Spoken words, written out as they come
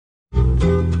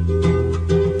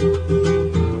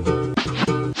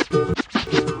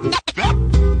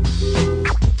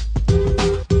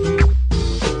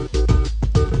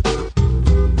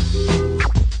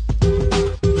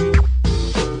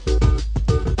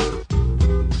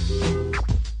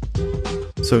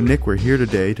So, Nick, we're here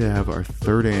today to have our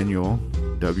third annual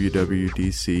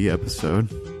WWDC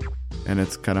episode. And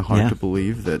it's kind of hard to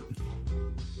believe that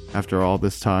after all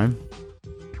this time,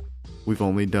 we've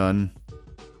only done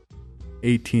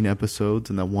 18 episodes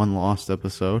and then one lost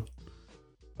episode.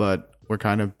 But we're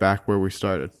kind of back where we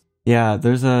started. Yeah,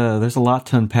 there's a lot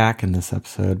to unpack in this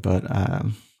episode, but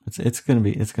it's gonna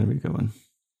be a good one.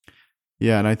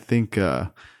 Yeah, and I think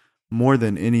more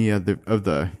than any of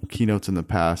the keynotes in the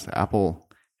past, Apple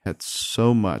had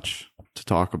so much to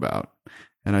talk about,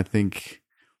 and I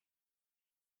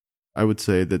would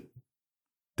say that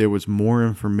there was more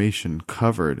information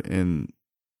covered in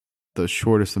the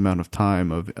shortest amount of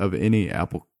time of any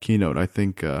Apple keynote. I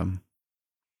think I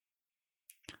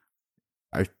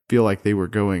feel like they were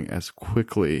going as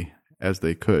quickly as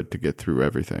they could to get through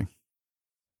everything.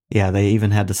 Yeah, they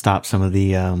even had to stop some of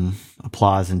the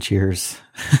applause and cheers.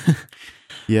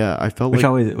 Yeah, I felt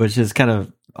which is kind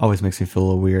of always makes me feel a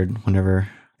little weird whenever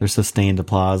there's sustained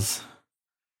applause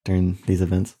during these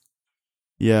events.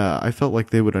 Yeah, I felt like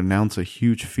they would announce a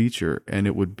huge feature and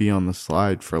it would be on the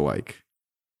slide for like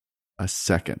a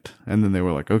second. And then they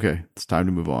were like, okay, it's time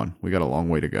to move on. We got a long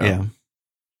way to go. Yeah.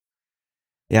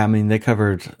 Yeah, I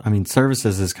mean,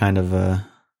 services is kind of a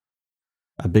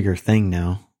bigger thing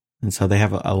now. And so they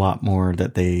have a lot more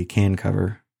that they can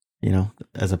cover,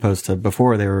 as opposed to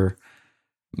before they were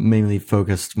mainly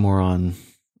focused more on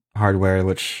hardware,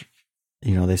 which,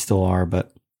 they still are,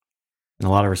 but in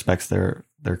a lot of respects, they're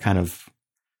kind of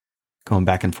going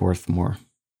back and forth more.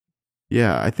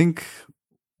 Yeah, I think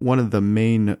one of the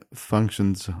main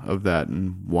functions of that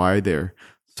and why they're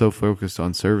so focused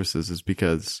on services is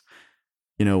because,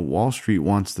 Wall Street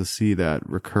wants to see that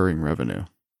recurring revenue.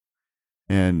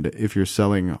 And if you're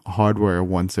selling hardware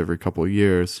once every couple of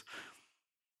years,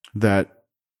 that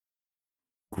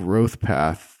growth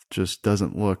path just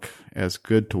doesn't look as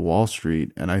good to Wall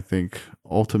Street. And I think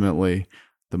ultimately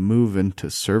the move into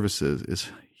services is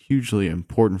hugely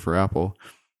important for Apple.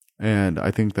 And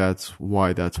I think that's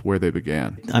where they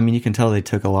began. I mean, you can tell they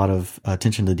took a lot of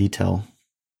attention to detail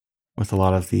with a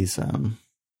lot of these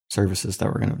services that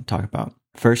we're going to talk about.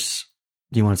 First,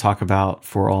 do you want to talk about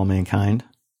For All Mankind?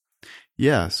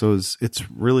 Yeah, so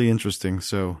it's really interesting.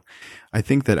 So I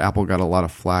think that Apple got a lot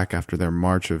of flack after their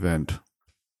March event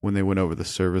when they went over the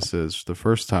services the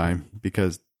first time,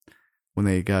 because when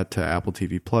they got to Apple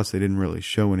TV Plus, they didn't really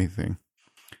show anything.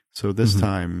 So this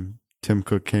time, Tim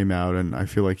Cook came out, and I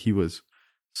feel like he was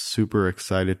super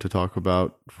excited to talk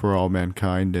about For All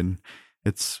Mankind, and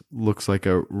it looks like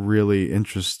a really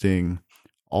interesting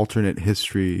alternate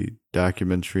history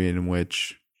documentary in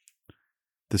which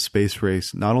the space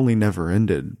race not only never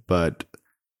ended, but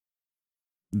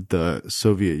the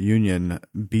Soviet Union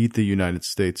beat the United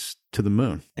States to the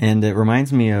moon. And it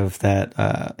reminds me of that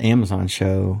Amazon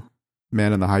show,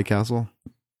 Man in the High Castle.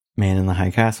 Man in the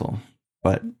High Castle,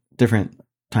 but different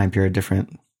time period,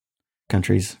 different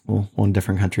countries. Well, one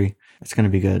different country. It's going to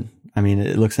be good. I mean,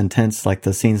 it looks intense. Like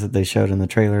the scenes that they showed in the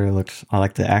trailer I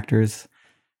like the actors.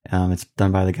 It's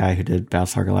done by the guy who did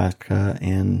Battlestar Galactica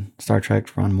and Star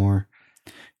Trek, Ron Moore.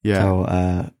 Yeah.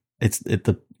 So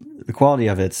the quality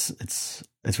of it's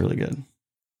really good.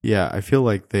 Yeah, I feel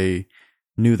like they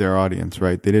knew their audience,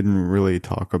 right? They didn't really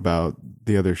talk about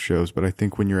the other shows, but I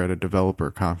think when you're at a developer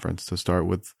conference, to start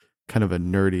with kind of a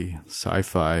nerdy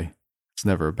sci-fi, it's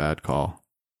never a bad call.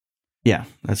 Yeah,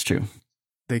 that's true.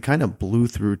 They kind of blew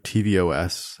through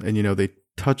tvOS, and they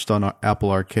touched on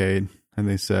Apple Arcade, and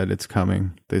they said it's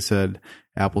coming. They said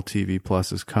Apple TV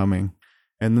Plus is coming.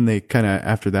 And then they kind of,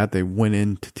 after that, they went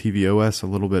into tvOS a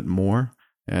little bit more.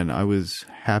 And I was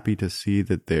happy to see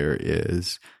that there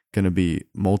is going to be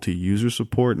multi-user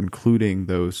support, including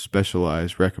those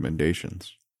specialized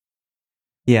recommendations.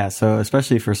 Yeah, so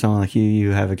especially for someone like you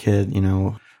have a kid,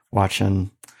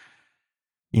 watching,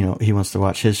 he wants to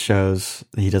watch his shows.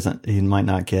 He might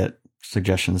not get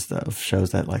suggestions of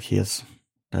shows that like he has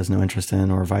no interest in,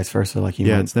 or vice versa.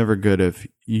 It's never good if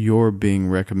you're being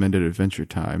recommended Adventure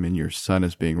Time and your son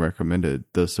is being recommended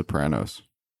The Sopranos.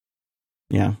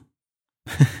 Yeah.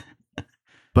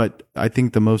 But I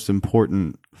think the most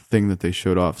important thing that they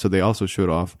showed off, so they also showed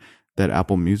off that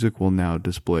Apple Music will now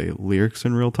display lyrics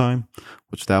in real time,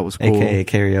 which that was cool. AKA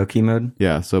karaoke mode.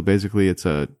 Yeah, so basically it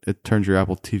turns your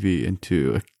Apple TV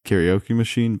into a karaoke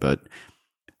machine, but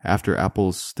after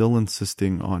Apple's still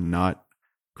insisting on not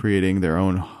creating their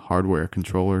own hardware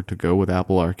controller to go with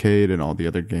Apple Arcade and all the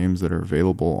other games that are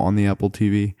available on the Apple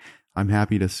TV, I'm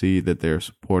happy to see that they're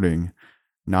supporting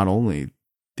not only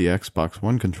the Xbox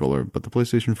One controller, but the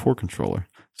PlayStation 4 controller.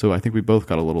 So I think we both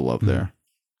got a little love there.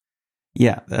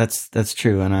 Yeah, that's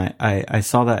true. And I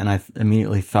saw that and I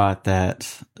immediately thought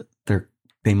that they're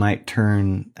they might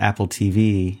turn Apple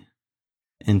TV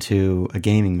into a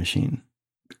gaming machine,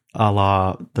 a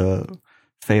la the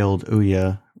failed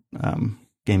Ouya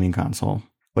gaming console,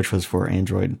 which was for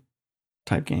Android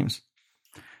type games.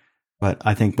 But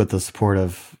I think with the support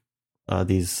of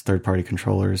these third-party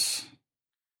controllers,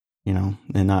 you know,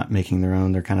 and not making their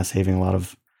own, they're kind of saving a lot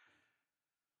of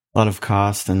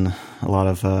cost and a lot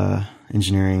of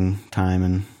engineering time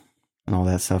and all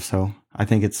that stuff. So I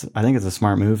think it's a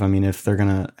smart move. I mean, if they're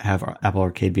gonna have Apple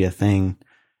Arcade be a thing,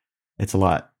 it's a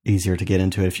lot easier to get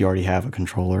into it if you already have a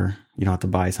controller. You don't have to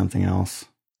buy something else,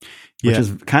 which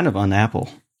is kind of un-Apple.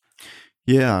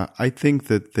 Yeah, I think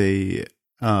that they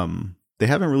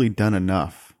haven't really done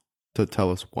enough to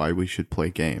tell us why we should play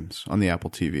games on the Apple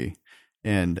TV.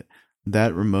 And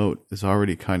that remote is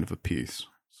already kind of a piece.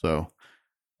 So,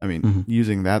 I mean,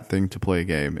 using that thing to play a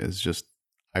game is just,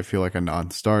 I feel like a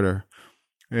non-starter.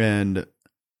 And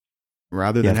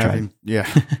rather than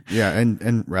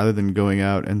and rather than going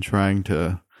out and trying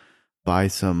to buy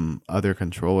some other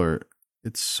controller,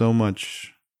 it's so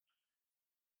much,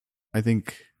 I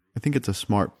think it's a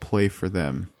smart play for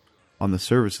them on the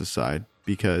services side,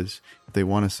 because if they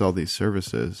want to sell these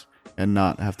services and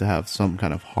not have to have some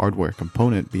kind of hardware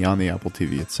component beyond the Apple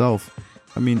TV itself,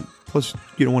 I mean, plus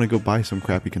you don't want to go buy some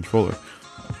crappy controller.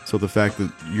 So the fact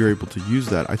that you're able to use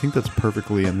that, I think that's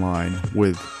perfectly in line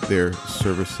with their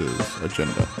services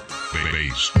agenda.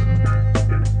 Base.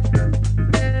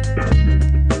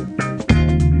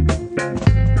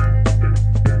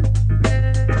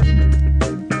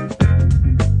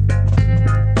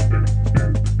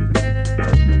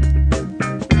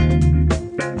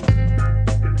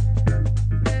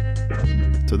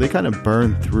 So they kind of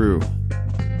burned through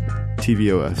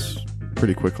tvOS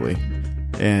pretty quickly.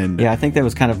 And yeah, I think that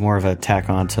was kind of more of a tack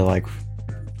on to like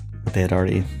what they had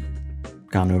already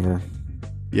gone over.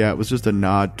 Yeah, it was just a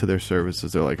nod to their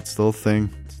services. They're like, it's still a thing,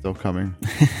 it's still coming.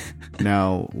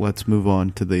 Now let's move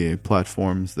on to the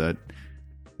platforms that,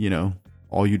 you know,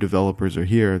 all you developers are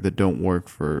here that don't work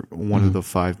for one of the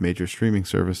 5 major streaming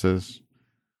services.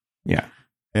 Yeah.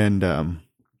 And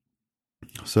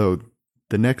so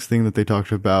the next thing that they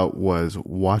talked about was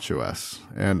watchOS.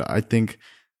 And I think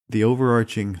the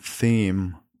overarching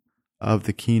theme of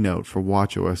the keynote for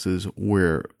watchOS is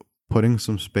we're putting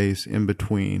some space in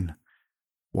between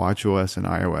watchOS and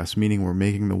iOS, meaning we're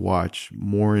making the watch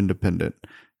more independent.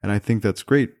 And I think that's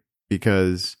great,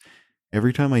 because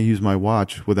every time I use my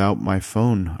watch without my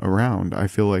phone around, I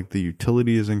feel like the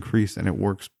utility is increased and it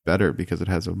works better because it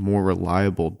has a more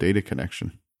reliable data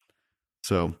connection.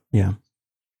 So yeah,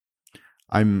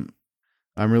 I'm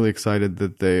really excited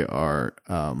that they are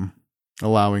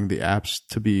allowing the apps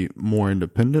to be more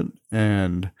independent,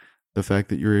 and the fact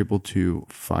that you're able to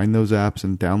find those apps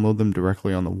and download them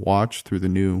directly on the watch through the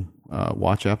new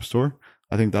Watch App Store.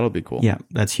 I think that'll be cool. Yeah,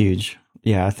 that's huge.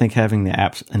 Yeah, I think having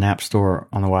an app store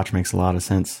on the watch makes a lot of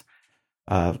sense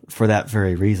for that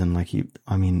very reason. Like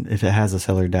if it has a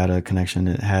cellular data connection,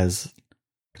 it has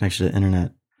connection to the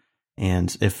internet.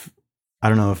 And I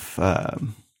don't know if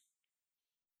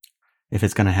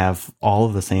it's going to have all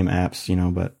of the same apps, you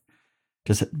know, but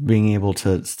just being able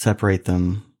to separate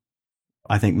them,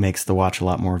 I think makes the watch a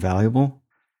lot more valuable,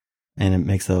 and it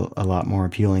makes it a lot more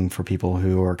appealing for people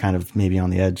who are kind of maybe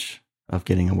on the edge of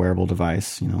getting a wearable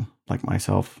device, you know, like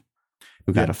myself,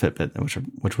 who got a Fitbit,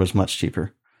 which was much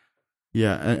cheaper.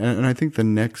 Yeah, and I think the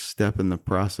next step in the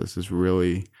process is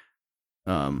really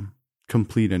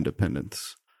complete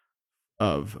independence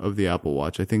of the Apple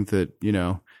Watch. I think that, you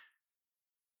know,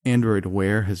 Android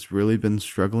Wear has really been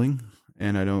struggling,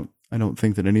 and I don't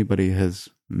think that anybody has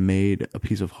made a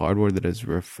piece of hardware that is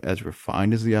as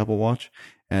refined as the Apple Watch,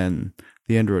 and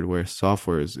the Android Wear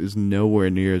software is nowhere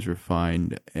near as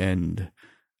refined. And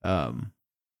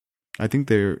I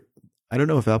think I don't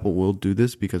know if Apple will do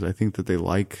this, because I think that they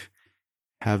like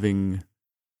having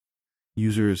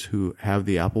users who have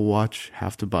the Apple Watch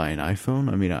have to buy an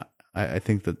iPhone. I mean, I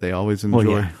think that they always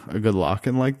enjoy a good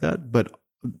lock-in like that. But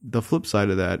the flip side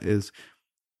of that is,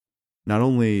 not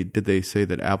only did they say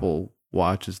that Apple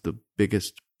Watch is the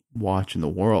biggest watch in the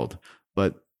world,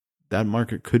 but that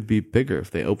market could be bigger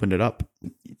if they opened it up.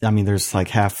 I mean, there's like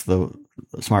half the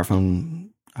smartphone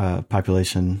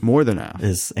population. More than half.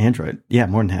 Is Android. Yeah,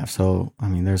 more than half. So, I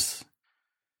mean,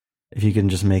 if you can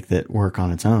just make that work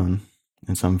on its own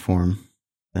in some form,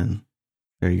 then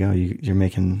there you go. You're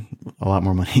making a lot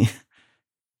more money.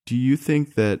 Do you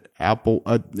think that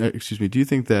do you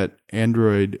think that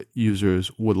Android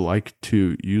users would like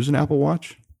to use an Apple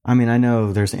Watch? I mean, I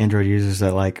know there's Android users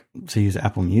that like to use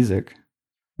Apple Music,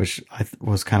 which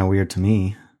was kind of weird to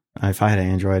me. If I had an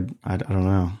Android, I don't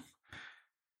know.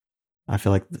 I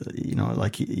feel like,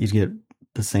 like you get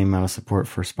the same amount of support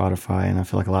for Spotify, and I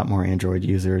feel like a lot more Android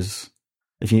users.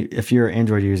 If you're an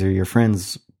Android user, your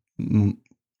friends more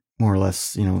or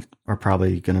less, are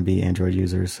probably going to be Android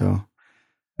users. So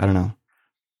I don't know.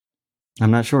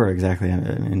 I'm not sure exactly. I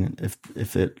mean,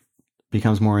 if it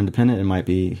becomes more independent, it might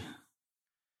be.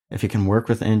 If it can work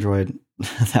with Android,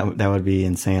 that would be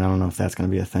insane. I don't know if that's going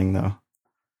to be a thing though.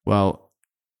 Well,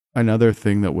 another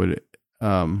thing that would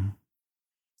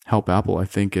help Apple, I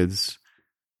think, is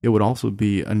it would also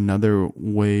be another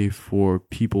way for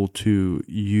people to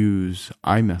use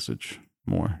iMessage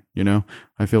more.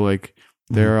 I feel like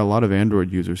there are a lot of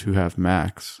Android users who have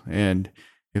Macs, and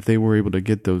if they were able to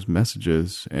get those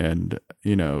messages and,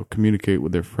 communicate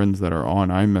with their friends that are on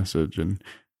iMessage, and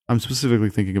I'm specifically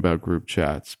thinking about group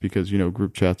chats because,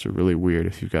 group chats are really weird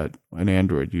if you've got an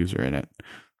Android user in it.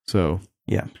 So,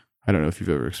 yeah, I don't know if you've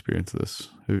ever experienced this.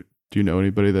 Do you know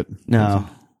anybody that? No.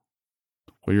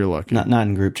 Well, you're lucky. Not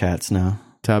in group chats, no.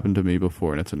 It's happened to me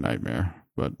before, and it's a nightmare.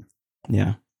 But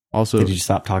yeah. Also, did you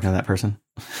stop talking to that person?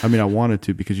 I mean, I wanted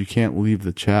to, because you can't leave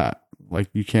the chat. Like,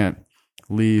 you can't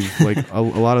leave like a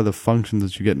lot of the functions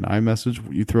that you get in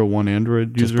iMessage. You throw one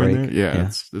Android user in there,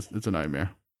 yeah. It's a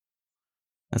nightmare.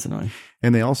 That's annoying.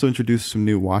 And they also introduced some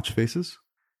new watch faces,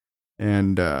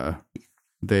 and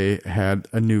they had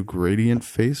a new gradient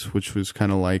face, which was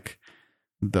kind of like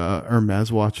the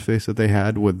Hermes watch face that they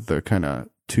had with the kind of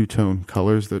two-tone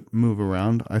colors that move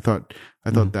around. I thought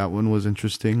that one was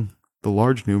interesting. The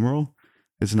large numeral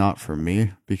is not for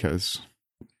me because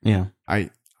I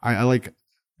like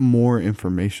more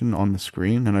information on the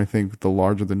screen, and I think the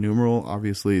larger the numeral,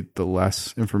 obviously the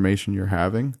less information you're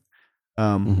having.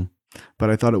 But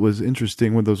I thought it was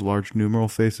interesting with those large numeral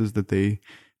faces that they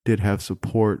did have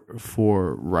support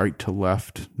for right to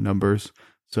left numbers.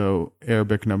 So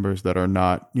Arabic numbers that are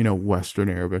not, Western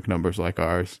Arabic numbers like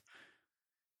ours.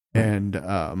 And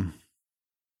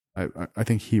I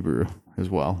think Hebrew as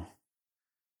well.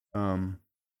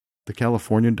 The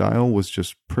California dial was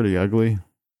just pretty ugly.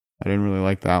 I didn't really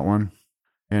like that one.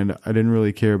 And I didn't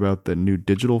really care about the new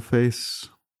digital face,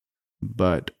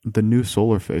 but the new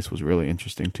solar face was really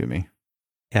interesting to me.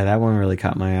 Yeah, that one really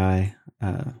caught my eye.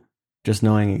 Just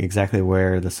knowing exactly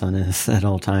where the sun is at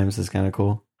all times is kind of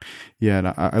cool. Yeah, and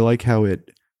I like how it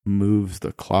moves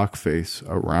the clock face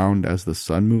around as the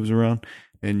sun moves around.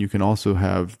 And you can also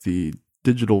have the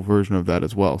digital version of that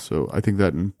as well. So I think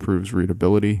that improves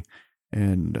readability.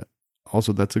 And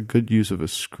also that's a good use of a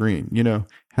screen.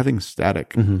 Having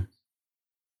static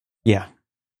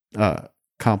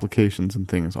complications and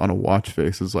things on a watch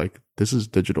face is like, this is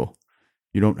digital.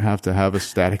 You don't have to have a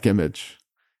static image.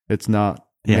 It's not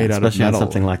made out of metal. Especially on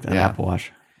something like the Apple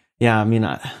Watch. Yeah, I mean,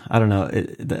 I don't know.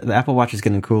 The Apple Watch is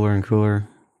getting cooler and cooler.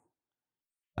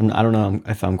 I don't know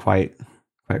if I'm quite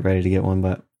ready to get one,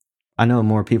 but I know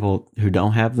more people who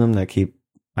don't have them that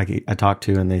I talk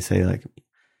to, and they say like,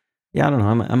 yeah, I don't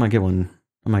know. I might get one.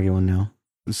 I might get one now.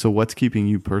 So what's keeping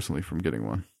you personally from getting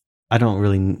one? I don't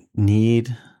really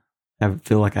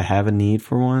feel like I have a need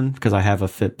for one because I have a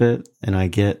Fitbit and I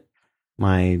get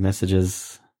my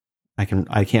messages. I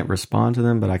can't respond to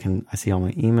them, but I see all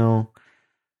my email.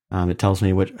 It tells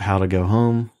me how to go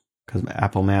home because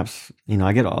Apple Maps,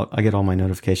 I get all my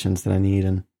notifications that I need,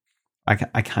 and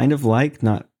I kind of like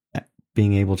not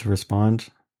being able to respond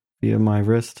via my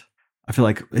wrist. I feel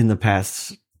like in the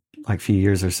past like few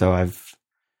years or so, I've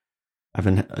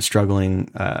been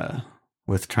struggling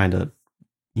with trying to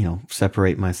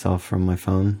separate myself from my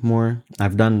phone more.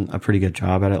 I've done a pretty good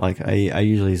job at it. Like I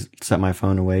usually set my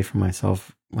phone away from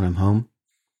myself when I'm home.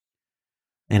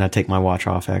 And I take my watch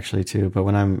off actually too. But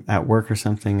when I'm at work or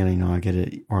something and, I get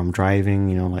it, or I'm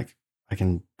driving, like I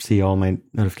can see all my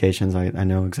notifications. I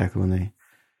know exactly when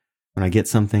I get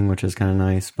something, which is kind of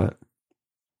nice, but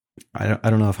I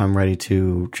don't know if I'm ready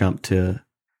to jump to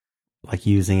like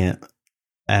using it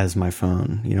as my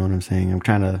phone. You know what I'm saying? I'm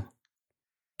trying to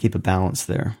keep a balance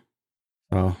there.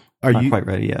 So I'm not quite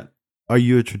ready yet. Are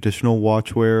you a traditional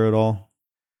watch wearer at all?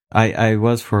 I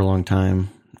was for a long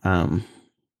time.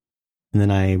 And then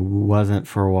I wasn't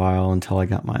for a while until I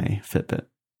got my Fitbit.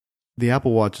 The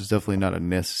Apple Watch is definitely not a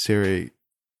necessary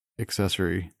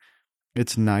accessory.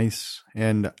 It's nice,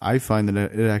 and I find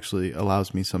that it actually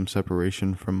allows me some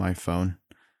separation from my phone.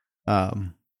 I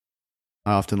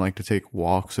often like to take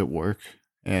walks at work,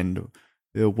 and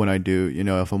when I do,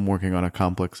 if I'm working on a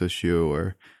complex issue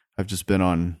or I've just been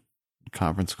on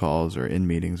conference calls or in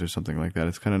meetings or something like that,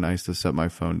 it's kind of nice to set my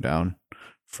phone down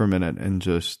for a minute and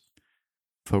just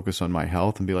focus on my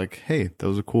health and be like, hey, that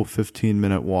was a cool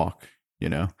 15-minute walk,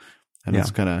 and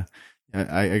it's kind of,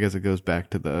 I guess it goes back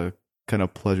to the kind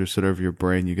of pleasure center of your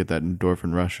brain. You get that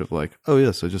endorphin rush of like, oh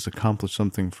yes, I just accomplished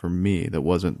something for me that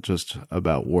wasn't just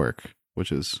about work,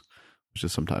 which is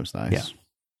sometimes nice.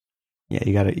 Yeah,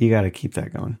 you gotta keep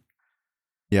that going.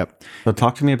 Yep. So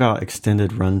talk to me about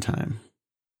extended runtime.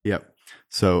 Yep.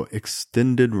 So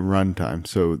extended runtime.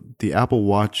 So the Apple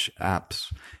Watch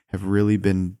apps have really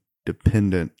been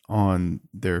dependent on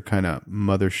their kind of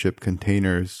mothership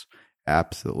containers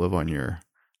apps that live on your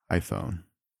iPhone.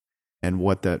 And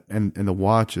what that and the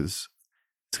watch is,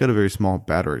 it's got a very small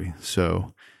battery.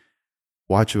 So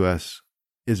watchOS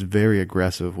is very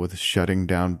aggressive with shutting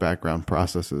down background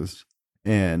processes.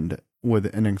 And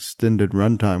with an extended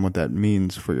runtime, what that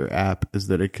means for your app is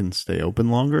that it can stay open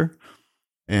longer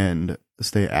and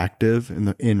stay active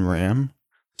in RAM.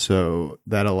 So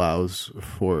that allows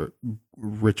for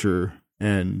richer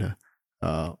and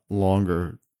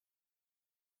longer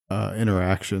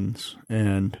interactions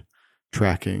and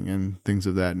tracking and things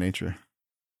of that nature.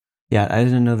 Yeah, I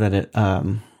didn't know that it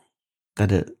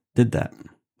did that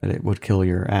it would kill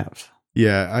your apps.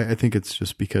 Yeah, I think it's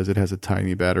just because it has a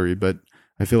tiny battery, but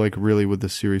I feel like really with the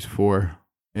Series 4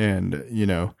 and, you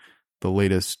know, the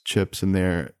latest chips in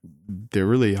there, they're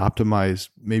really optimized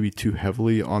maybe too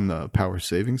heavily on the power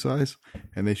saving side,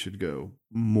 and they should go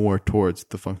more towards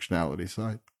the functionality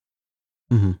side.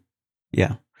 Mm-hmm.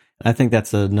 Yeah. I think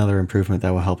that's another improvement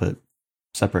that will help it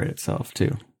separate itself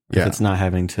too. If it's not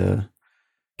having to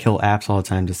kill apps all the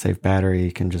time to save battery,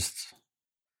 you can just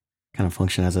kind of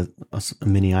function as a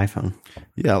mini iPhone.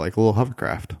 Yeah, like a little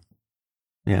hovercraft.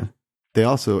 Yeah. They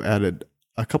also added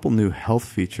a couple new health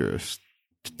features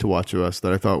to watchOS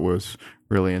that I thought was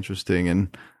really interesting.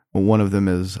 And one of them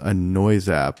is a noise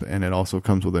app, and it also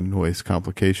comes with a noise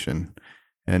complication.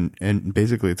 And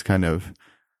basically it's kind of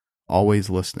always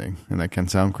listening. And that can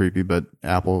sound creepy, but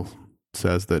Apple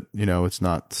says that, you know, it's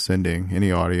not sending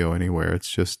any audio anywhere. It's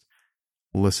just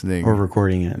listening. Or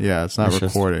recording it. Yeah, it's not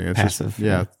recording. It's passive.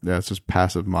 Just, it's just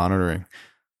passive monitoring.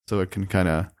 So it can kind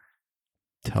of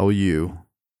tell you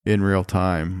in real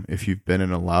time if you've been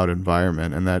in a loud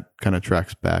environment, and that kind of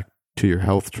tracks back to your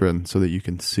health trend so that you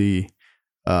can see,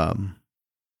 you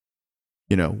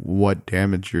know, what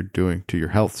damage you're doing to your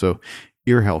health. So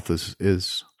ear health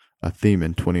is a theme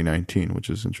in 2019, which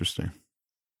is interesting.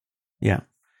 Yeah.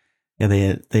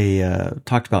 Yeah, they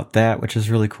talked about that, which is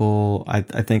really cool. I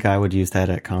think I would use that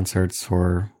at concerts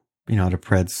or, you know, at a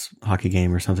Preds hockey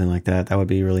game or something like that. That would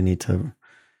be really neat to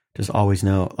just always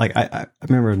know. Like I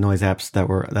remember noise apps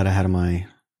that I had on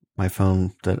my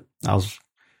phone that I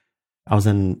was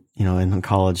in, you know, in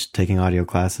college taking audio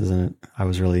classes, and I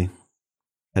was really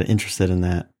interested in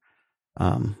that.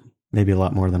 Maybe a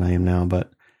lot more than I am now,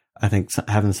 but I think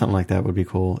having something like that would be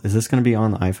cool. Is this going to be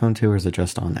on the iPhone too, or is it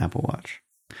just on Apple Watch?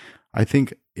 I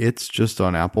think it's just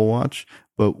on Apple Watch,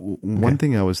 but one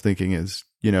thing I was thinking is,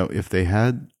 you know, if they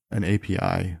had an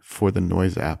API for the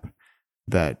noise app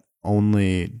that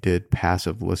only did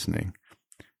passive listening,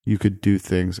 you could do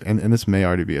things, and this may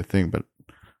already be a thing, but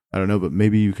I don't know, but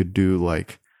maybe you could do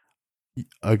like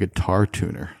a guitar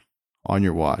tuner on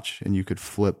your watch, and you could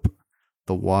flip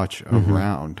the watch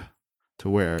around to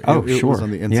where it was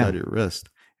on the inside of your wrist,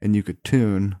 and you could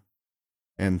tune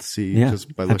and see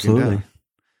just by looking down.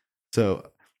 So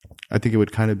I think it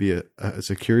would kind of be a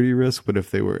security risk, but if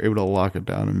they were able to lock it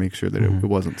down and make sure that it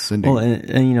wasn't sending. Well,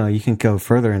 and you know, you can go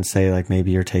further and say like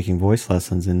maybe you're taking voice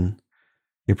lessons and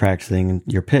you're practicing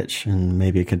your pitch, and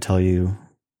maybe it could tell you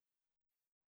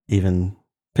even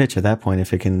pitch at that point.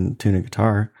 If it can tune a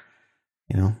guitar,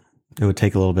 you know, it would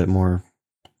take a little bit more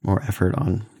effort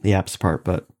on the app's part,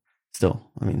 but still,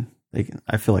 I mean,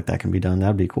 I feel like that can be done.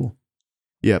 That'd be cool.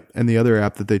 Yep. And the other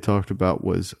app that they talked about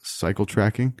was cycle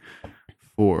tracking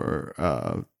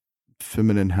for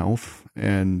feminine health.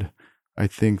 And I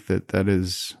think that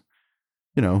is,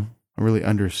 you know, a really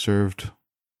underserved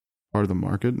part of the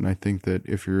market. And I think that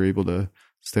if you're able to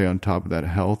stay on top of that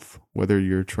health, whether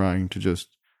you're trying to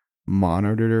just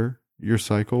monitor your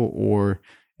cycle, or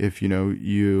if, you know,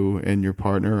 you and your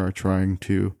partner are trying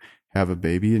to have a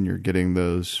baby and you're getting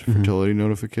those fertility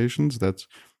notifications, that's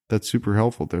super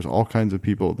helpful. There's all kinds of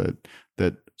people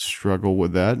that struggle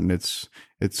with that, and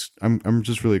I'm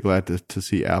just really glad to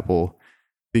see Apple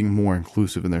being more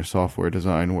inclusive in their software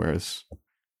design, whereas,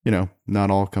 you know,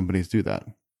 not all companies do that.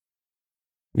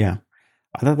 Yeah,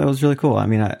 I thought that was really cool. I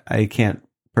mean, I can't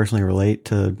personally relate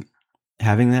to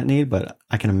having that need, but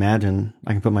I can imagine,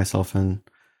 I can put myself in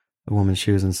a woman's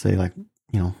shoes and say, like,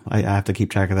 you know, I have to keep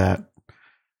track of that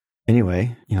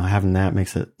anyway. You know, having that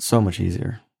makes it so much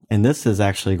easier. And this is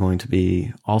actually going to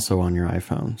be also on your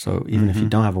iPhone. So even if you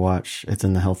don't have a watch, it's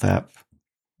in the health app.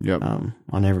 Yep.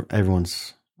 On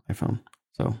everyone's iPhone.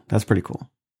 So that's pretty cool.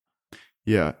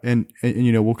 Yeah, and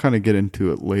you know, we'll kind of get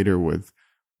into it later with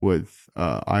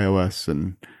iOS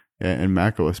and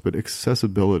macOS, but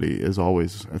accessibility is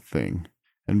always a thing,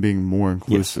 and being more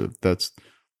inclusive. That's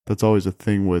always a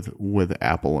thing with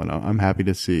Apple, and I'm happy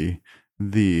to see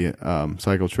the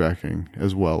cycle tracking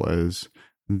as well as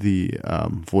the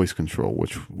voice control,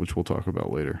 which we'll talk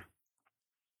about later.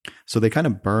 So they kind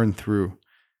of burn through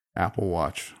Apple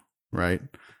Watch, right?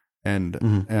 And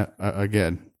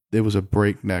again, it was a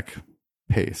breakneck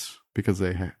pace because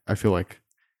I feel like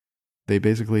they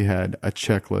basically had a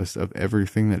checklist of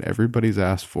everything that everybody's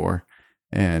asked for,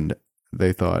 and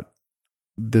they thought,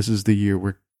 this is the year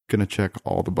we're going to check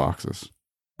all the boxes.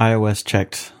 iOS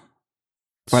checked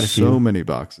quite a few. So many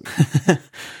boxes.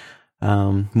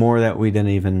 More that we didn't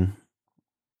even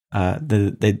they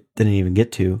didn't even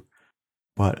get to,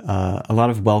 but a lot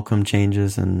of welcome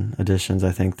changes and additions.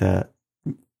 I think that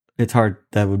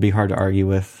that would be hard to argue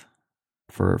with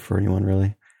for anyone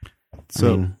really.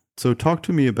 So talk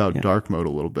to me about dark mode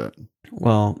a little bit.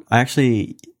 Well, I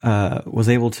actually was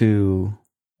able to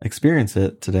experience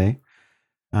it today.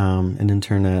 An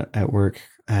intern at work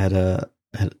had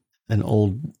an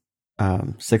old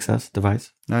 6S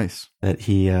device. Nice. That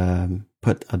he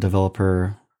put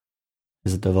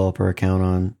his developer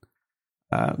account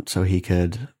on, so he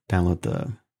could download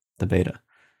the beta.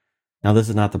 Now, this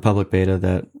is not the public beta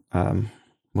that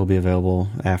will be available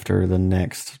after the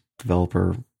next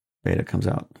developer beta comes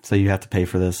out. So you have to pay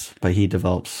for this, but he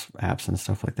develops apps and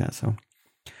stuff like that. So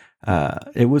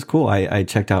it was cool. I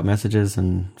checked out messages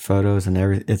and photos and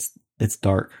everything. It's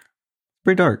dark.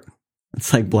 Pretty dark.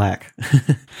 It's like black.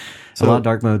 So a lot of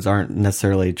dark modes aren't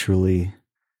necessarily truly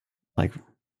like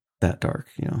that dark,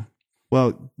 you know.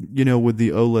 Well, you know, with the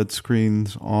OLED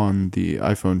screens on the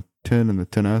iPhone 10 and the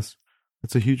 10s,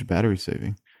 it's a huge battery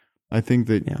saving. I think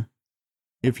that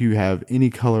if you have any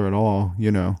color at all, you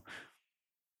know,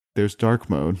 there's dark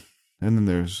mode, and then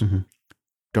there's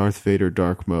Darth Vader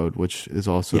dark mode, which is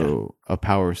also a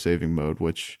power saving mode,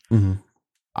 which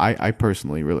I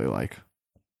personally really like.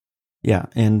 Yeah,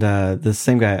 and the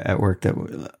same guy at work that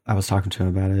I was talking to him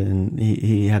about it, and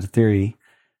he had a theory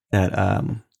that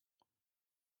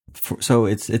so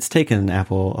it's taken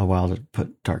Apple a while to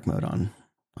put dark mode on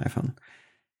iPhone,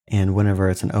 and whenever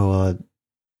it's an OLED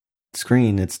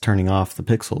screen, it's turning off the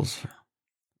pixels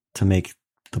to make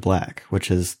the black,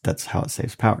 that's how it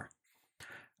saves power.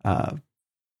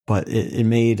 But it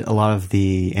made a lot of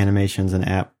the animations and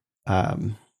app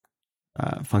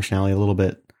functionality a little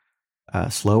bit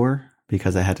slower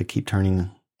because I had to keep turning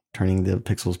the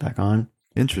pixels back on.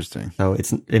 Interesting. So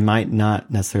it might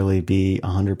not necessarily be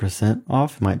 100%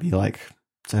 off. It might be like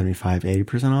 75,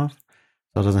 80% off.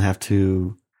 So it doesn't have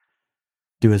to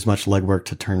do as much legwork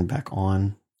to turn back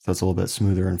on. So it's a little bit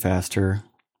smoother and faster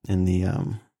in the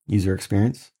user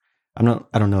experience. I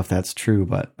don't know if that's true,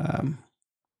 but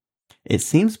it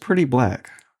seems pretty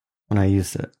black when I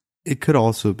used it. It could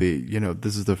also be, you know,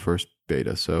 this is the first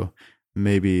beta, so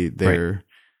maybe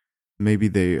maybe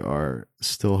they are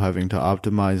still having to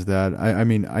optimize that. I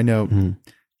mean, I know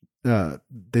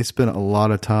they spent a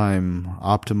lot of time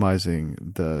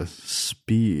optimizing the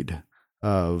speed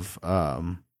of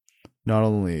not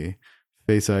only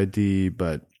Face ID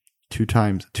but two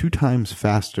times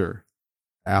faster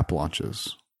app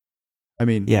launches. I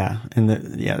mean, I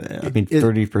mean,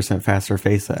 30% faster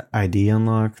Face ID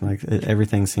unlock. Like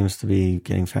everything seems to be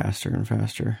getting faster and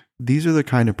faster. These are the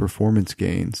kind of performance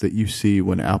gains that you see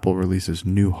when Apple releases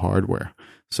new hardware.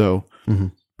 So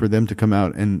for them to come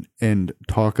out and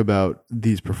talk about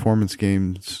these performance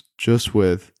gains just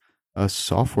with a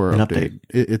software update.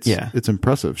 It's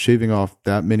impressive, shaving off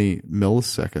that many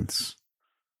milliseconds.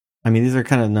 I mean, these are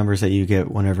kind of numbers that you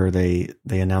get whenever they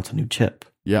announce a new chip.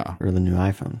 Yeah. Or the new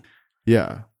iPhone.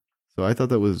 Yeah. So I thought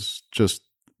that was just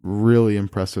really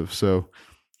impressive. So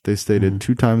they stated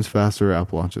 2 times faster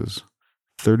app launches,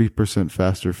 30%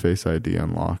 faster Face ID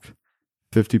unlock,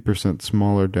 50%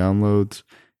 smaller downloads,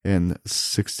 and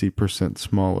 60%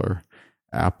 smaller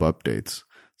app updates.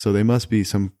 So they must be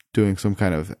doing some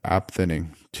kind of app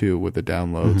thinning too with the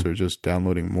downloads or just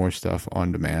downloading more stuff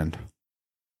on demand.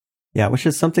 Yeah, which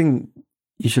is something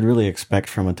you should really expect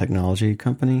from a technology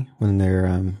company when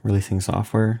they're releasing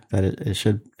software, that it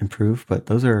should improve. But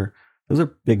those are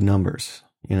big numbers,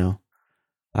 you know.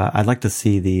 I'd like to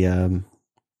see the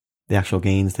actual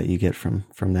gains that you get from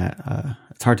that.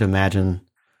 It's hard to imagine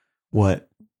what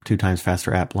 2 times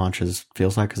faster app launches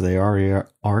feels like because they already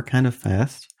are kind of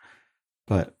fast.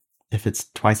 But if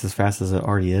it's twice as fast as it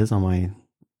already is on my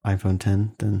iPhone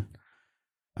 10, then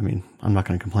I mean, I'm not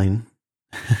going to complain.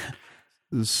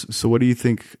 So what do you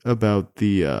think about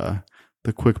the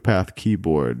the QuickPath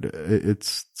keyboard.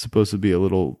 It's supposed to be a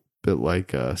little bit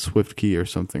like a Swift key or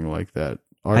something like that.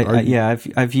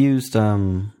 I've used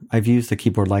a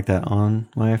keyboard like that on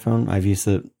my iPhone. I've used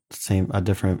a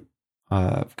different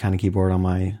kind of keyboard on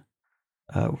my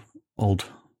old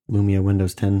Lumia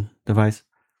Windows 10 device.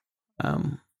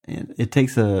 And it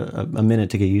takes a minute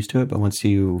to get used to it, but once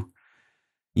you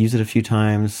use it a few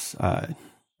times,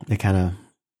 you kind of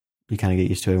get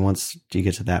used to it. Once you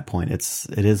get to that point,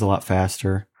 it is a lot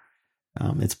faster.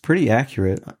 It's pretty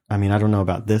accurate. I mean, I don't know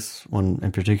about this one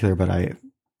in particular, but I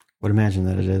would imagine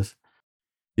that it is.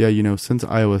 Yeah, since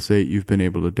iOS 8, you've been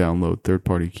able to download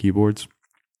third-party keyboards,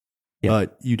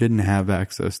 but you didn't have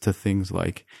access to things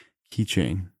like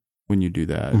Keychain when you do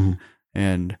that. Mm-hmm.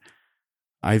 And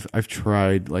I've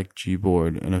tried like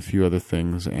Gboard and a few other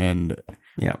things, and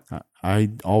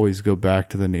I always go back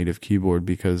to the native keyboard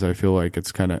because I feel like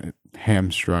it's kind of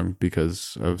hamstrung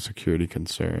because of security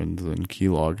concerns and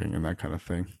keylogging and that kind of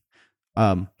thing.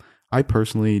 I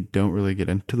personally don't really get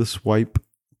into the swipe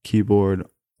keyboard.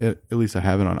 At least I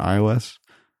haven't on iOS.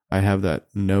 I have that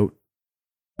Note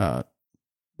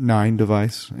 9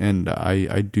 device, and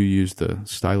I do use the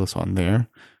stylus on there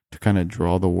to kind of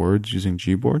draw the words using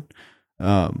Gboard.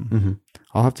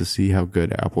 I'll have to see how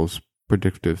good Apple's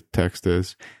predictive text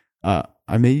is.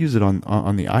 I may use it on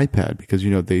the iPad because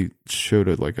they showed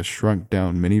it like a shrunk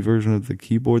down mini version of the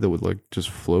keyboard that would like just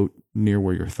float near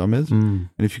where your thumb is. And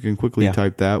if you can quickly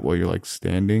type that while you're like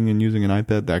standing and using an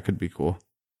iPad, that could be cool.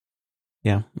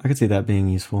 Yeah, I could see that being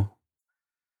useful.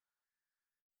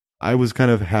 I was kind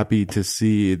of happy to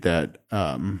see that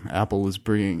Apple is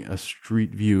bringing a Street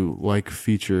View like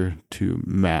feature to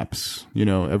Maps.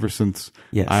 Ever since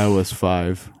iOS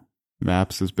 5,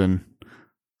 Maps has been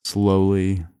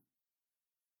slowly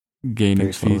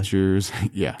gaining features.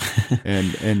 Yeah,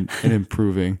 and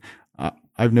improving.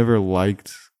 I've never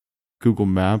liked Google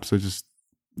Maps.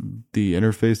 The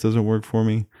interface doesn't work for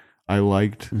me. I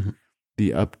liked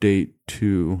the update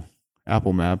to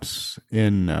Apple Maps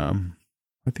in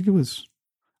I think it was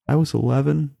iOS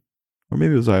 11 or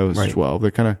maybe it was iOS 12.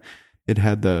 It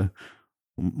had the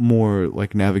more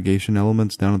like navigation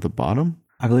elements down at the bottom.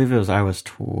 I believe it was iOS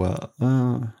 12.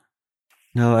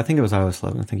 No, I think it was iOS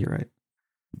 11. I think you're right.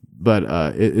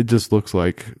 But it just looks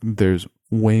like there's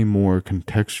way more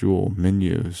contextual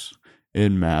menus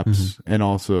in Maps, and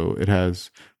also it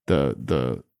has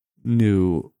the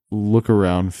new look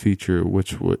around feature,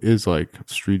 which is like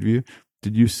Street View.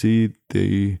 Did you see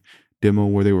the demo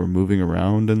where they were moving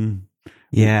around? And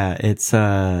yeah, it's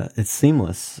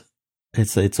seamless.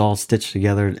 It's all stitched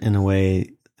together in a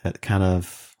way that kind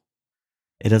of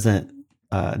it doesn't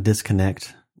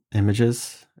disconnect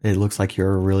images. It looks like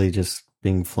you're really just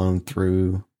being flown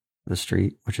through the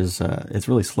street, which is it's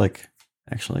really slick,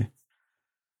 actually.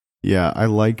 Yeah, I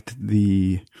liked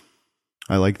the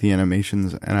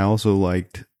animations, and I also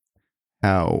liked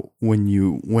how when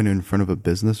you went in front of a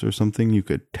business or something, you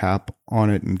could tap on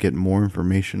it and get more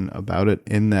information about it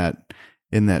in that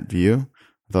view.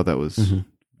 I thought that was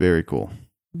very cool.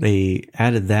 They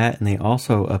added that, and they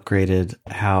also upgraded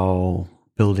how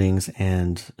buildings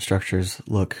and structures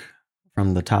look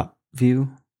from the top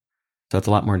view. So it's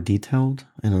a lot more detailed,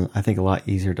 and I think a lot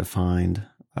easier to find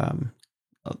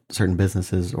certain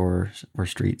businesses or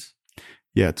streets.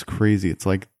 Yeah, it's crazy. It's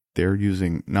like they're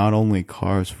using not only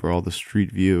cars for all the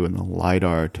street view and the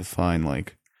LiDAR to find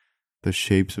like the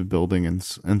shapes of building and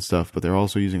stuff, but they're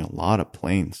also using a lot of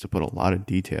planes to put a lot of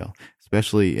detail,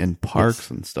 especially in parks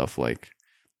and stuff. Like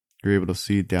you're able to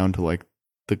see down to like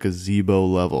the gazebo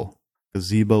level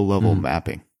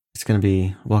mapping. It's going to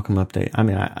be welcome update. I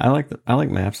mean, I like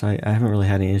Maps. I haven't really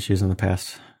had any issues in the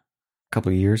past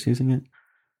couple of years using it.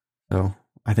 So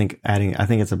I think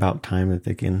it's about time that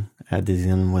they can add these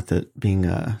in with it being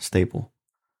stable.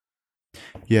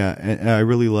 Yeah, and I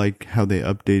really like how they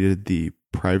updated the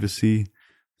privacy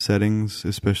settings,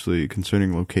 especially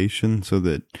concerning location, so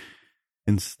that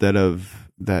instead of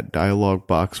that dialog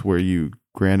box where you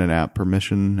grant an app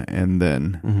permission and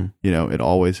then it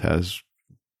always has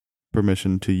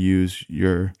permission to use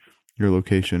your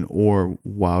location or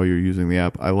while you're using the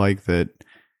app. I like that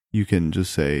you can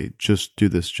just say, just do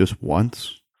this just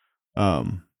once.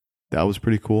 That was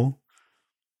pretty cool.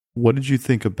 What did you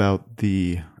think about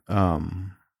the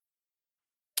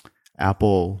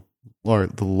Apple or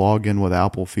the login with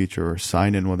Apple feature or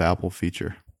sign in with Apple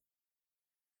feature?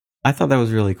 I thought that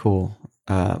was really cool.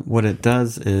 What it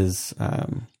does is,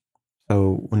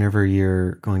 so whenever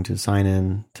you're going to sign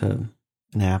in to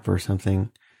an app or something,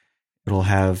 it'll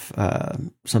have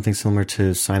something similar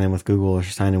to sign in with Google or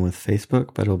sign in with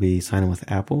Facebook, but it'll be sign in with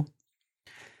Apple.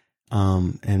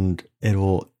 And it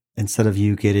will, instead of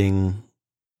you getting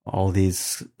all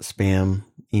these spam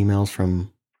emails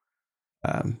from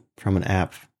an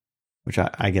app, which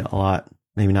I get a lot.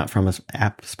 Maybe not from an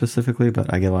app specifically,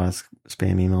 but I get a lot of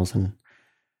spam emails, and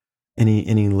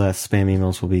any less spam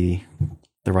emails will be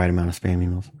the right amount of spam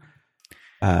emails.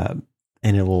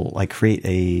 And it will like create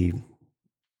a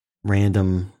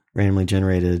randomly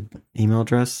generated email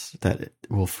address that it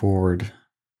will forward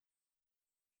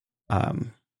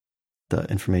the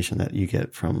information that you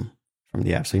get from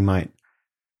the app. So you might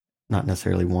not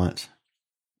necessarily want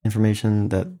information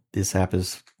that this app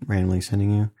is randomly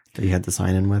sending you that you had to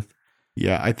sign in with.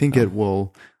 Yeah, I think it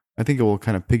will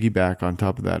kind of piggyback on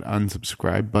top of that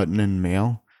unsubscribe button in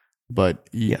Mail, but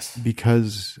yes,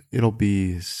 because it'll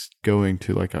be going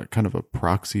to like a kind of a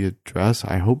proxy address,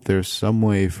 I hope there's some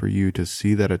way for you to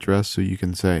see that address so you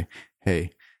can say,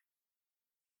 "Hey,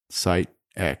 site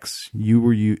X, you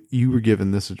were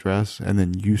given this address and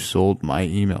then you sold my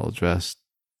email address,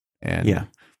 and yeah.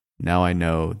 Now I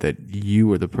know that you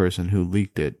were the person who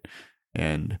leaked it."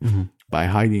 And by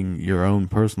hiding your own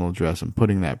personal address and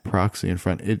putting that proxy in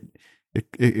front,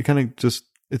 it kind of just,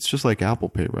 it's just like Apple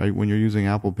Pay, right? When you're using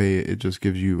Apple Pay, it just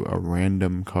gives you a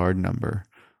random card number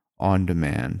on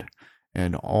demand.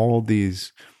 And all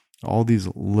these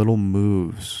little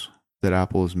moves that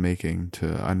Apple is making to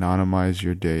anonymize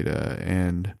your data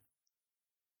and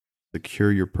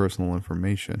secure your personal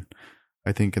information.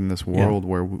 I think in this world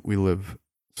where we live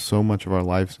so much of our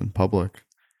lives in public,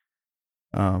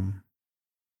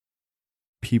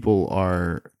 people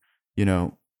are, they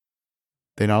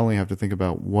not only have to think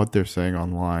about what they're saying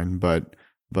online, but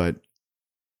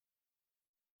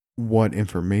what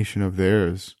information of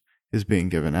theirs is being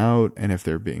given out, and if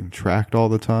they're being tracked all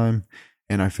the time.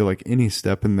 And I feel like any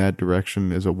step in that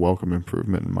direction is a welcome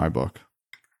improvement in my book.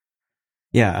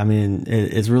 Yeah, I mean,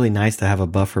 it's really nice to have a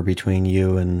buffer between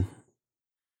you and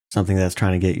something that's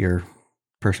trying to get your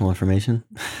personal information.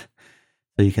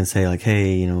 So you can say like,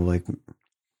 hey, like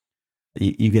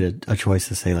you get a choice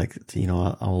to say like,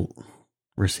 I'll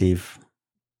receive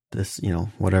this,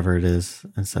 whatever it is,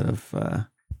 instead of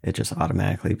it just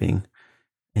automatically being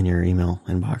in your email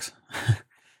inbox.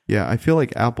 Yeah, I feel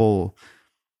like Apple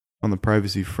on the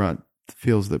privacy front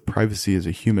feels that privacy is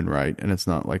a human right, and it's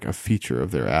not like a feature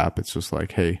of their app. It's just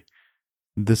like, hey,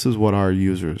 this is what our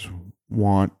users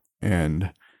want,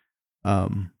 and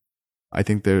I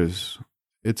think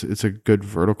it's a good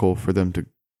vertical for them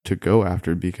to go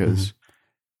after, because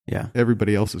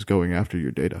everybody else is going after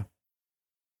your data.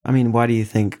 I mean, why do you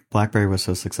think BlackBerry was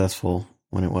so successful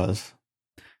when it was?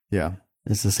 Yeah,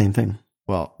 it's the same thing.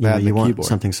 Well, you want keyboard.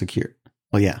 Something secure.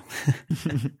 Well, yeah.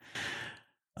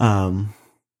 But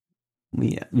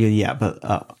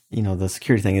the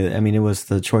security thing, I mean, it was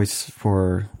the choice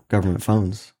for government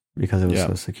phones because it was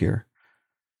so secure.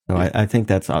 So I think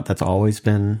that's always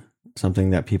been something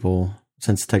that people,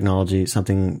 since technology,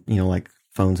 something, like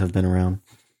phones have been around.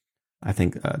 I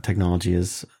think technology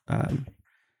is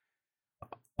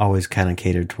always kind of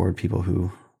catered toward people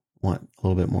who want a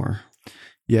little bit more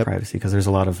privacy, because there's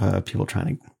a lot of people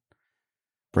trying to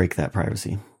break that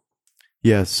privacy.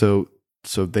 Yeah, so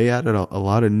they added a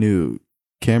lot of new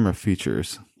camera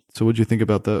features. So what'd you think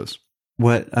about those?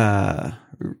 What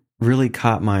really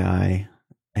caught my eye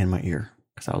and my ear,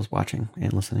 because I was watching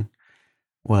and listening,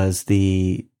 was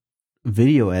the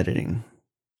video editing.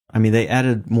 I mean, they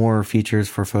added more features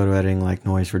for photo editing, like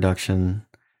noise reduction,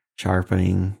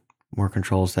 sharpening, more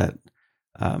controls that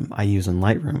I use in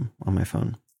Lightroom on my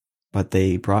phone. But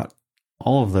they brought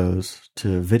all of those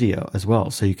to video as well.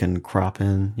 So you can crop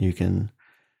in, you can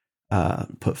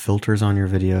put filters on your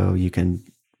video, you can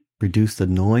reduce the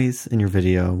noise in your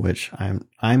video, which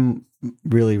I'm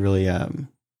really, really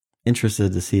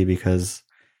interested to see, because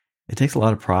it takes a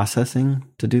lot of processing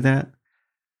to do that.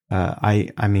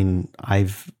 I mean, I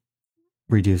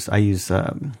use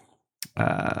a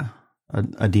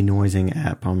denoising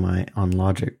app on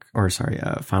Logic,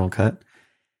 Final Cut.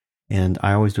 And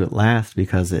I always do it last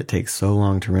because it takes so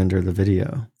long to render the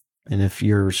video. And if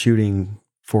you're shooting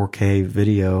 4K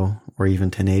video or even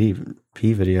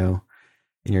 1080p video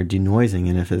and you're denoising,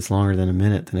 and if it's longer than a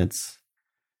minute, then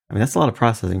that's a lot of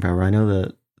processing power. I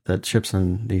know that chips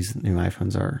on these new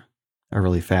iPhones are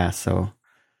really fast. So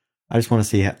I just want to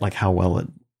see how well it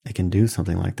can do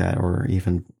something like that, or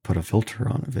even put a filter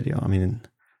on a video. I mean,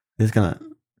 it's going to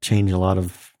change a lot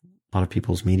of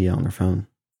people's media on their phone.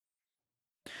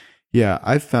 Yeah,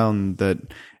 I found that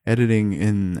editing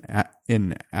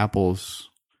in Apple's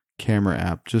camera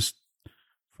app, just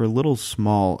for little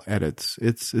small edits,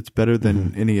 it's better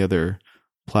than any other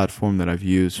platform that I've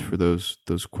used for those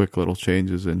quick little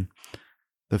changes. And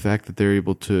the fact that they're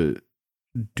able to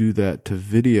do that to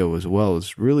video as well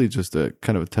is really just a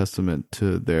kind of a testament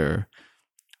to their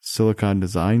silicon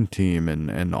design team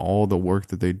and all the work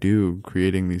that they do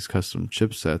creating these custom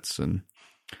chipsets. And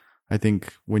I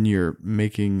think when you're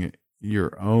making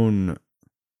your own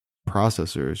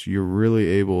processors, you're really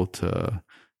able to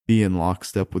be in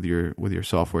lockstep with your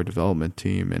software development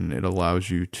team, and it allows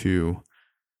you to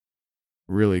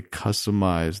really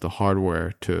customize the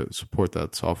hardware to support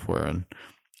that software. And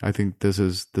I think this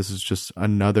is just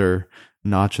another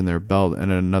notch in their belt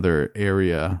and another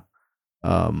area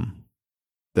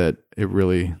that it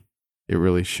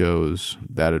really shows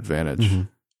that advantage. Mm-hmm.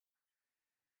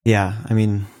 Yeah, I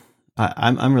mean,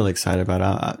 I'm really excited about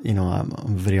it. I'm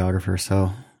a videographer,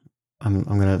 so I'm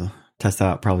gonna test that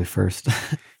out probably first.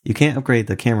 You can't upgrade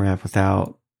the camera app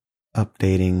without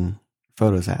updating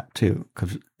Photos app too,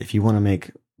 because if you want to make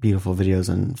beautiful videos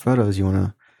and photos, you want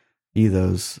to view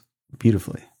those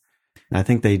beautifully. And I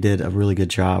think they did a really good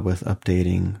job with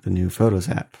updating the new Photos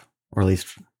app, or at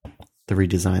least the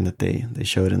redesign that they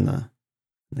showed in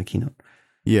the keynote.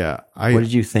 Yeah, what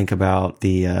did you think about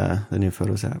the new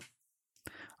Photos app?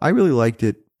 I really liked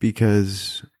it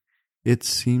because it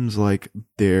seems like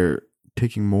they're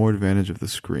taking more advantage of the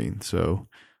screen. So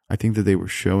I think that they were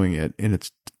showing it in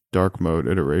its dark mode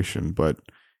iteration, but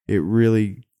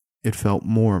it felt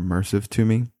more immersive to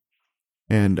me.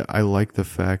 And I like the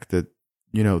fact that,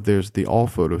 there's the all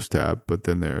photos tab, but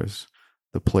then there's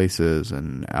the places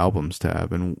and albums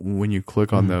tab. And when you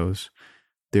click on those,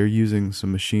 they're using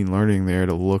some machine learning there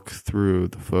to look through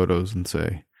the photos and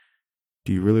say,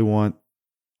 do you really want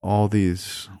all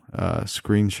these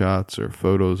screenshots or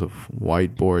photos of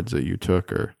whiteboards that you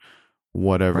took or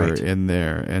whatever in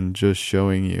there, and just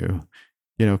showing you,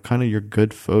 kind of your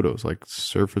good photos, like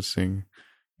surfacing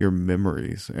your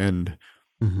memories. And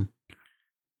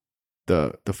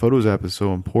the Photos app is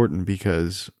so important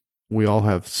because we all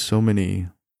have so many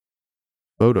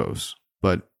photos,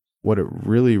 but what it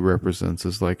really represents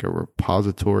is like a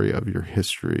repository of your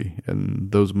history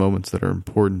and those moments that are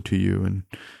important to you.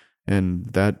 And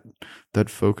that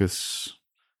focus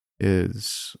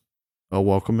is a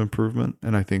welcome improvement.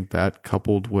 And I think that,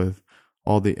 coupled with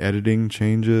all the editing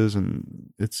changes,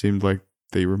 and it seemed like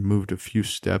they removed a few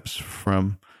steps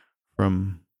from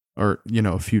or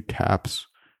a few taps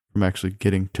from actually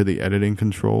getting to the editing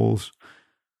controls.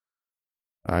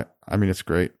 I mean, it's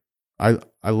great. I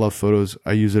love Photos.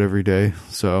 I use it every day.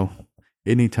 So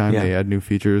anytime they add new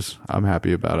features, I'm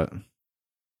happy about it.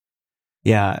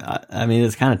 Yeah, I mean,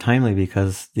 it's kind of timely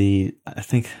because I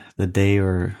think the day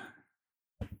 2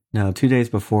 days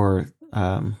before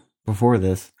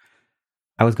this,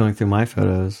 I was going through my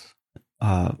photos,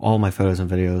 all my photos and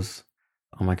videos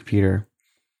on my computer.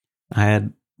 I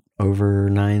had over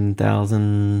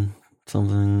 9,000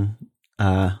 something,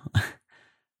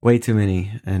 way too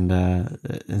many, and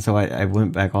so I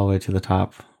went back all the way to the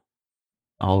top,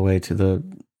 all the way to the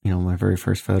my very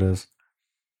first photos.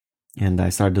 And I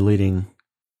started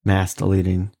mass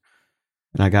deleting,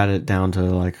 and I got it down to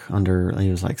like under, I think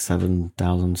it was like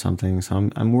 7,000 something. So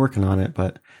I'm working on it.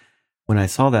 But when I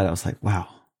saw that, I was like, wow,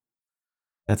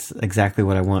 that's exactly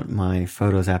what I want my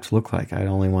Photos app to look like. I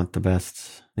only want the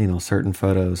best, certain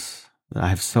photos. I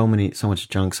have so much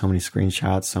junk, so many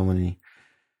screenshots, so many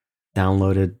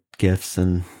downloaded GIFs,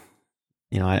 and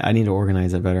I need to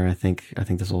organize it better. I think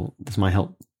this might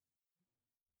help.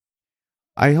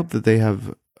 I hope that they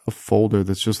have a folder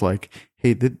that's just like,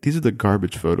 hey, these are the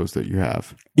garbage photos that you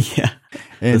have. Yeah.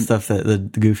 And the stuff the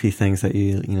goofy things that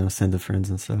you send to friends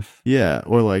and stuff. Yeah.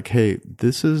 Or like, hey,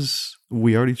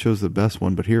 we already chose the best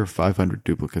one, but here are 500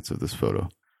 duplicates of this photo.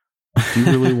 Do you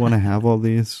really want to have all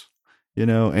these?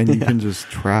 And you can just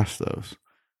trash those.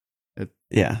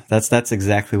 Yeah. That's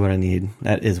exactly what I need.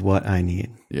 That is what I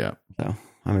need. Yeah. So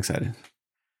I'm excited.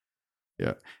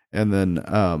 Yeah. And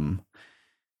then,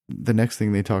 the next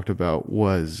thing they talked about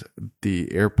was the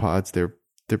AirPods.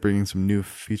 They're bringing some new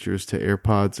features to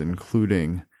AirPods,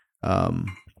 including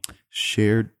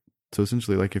shared. So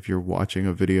essentially, like if you're watching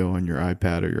a video on your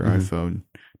iPad or your iPhone,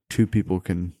 two people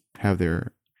can have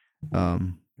their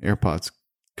AirPods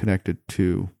connected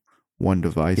to one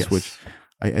device, which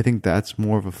I think that's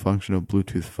more of a function of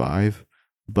Bluetooth 5,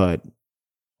 but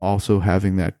also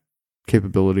having that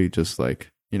capability, just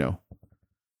like,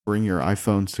 bring your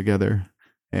iPhones together.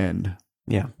 And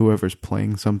whoever's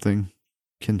playing something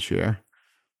can share.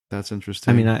 That's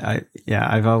interesting. I mean,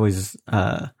 I've always,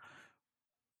 I've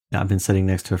been sitting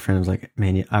next to a friend who's like,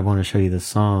 man, I want to show you this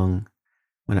song.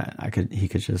 When he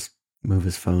could just move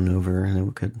his phone over and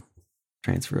it could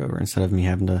transfer over instead of me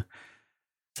having to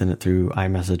send it through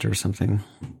iMessage or something.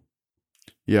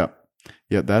 Yeah.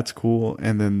 Yeah, that's cool.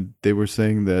 And then they were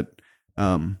saying that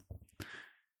um,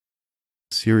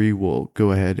 Siri will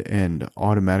go ahead and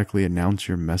automatically announce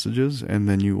your messages, and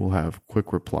then you will have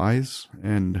quick replies.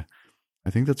 And I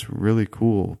think that's really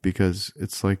cool because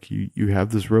it's like you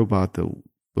have this robot that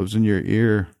lives in your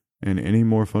ear, and any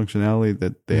more functionality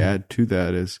that they add to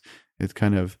that is it's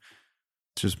kind of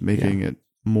just making it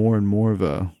more and more of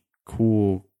a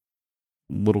cool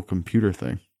little computer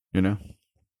thing, you know?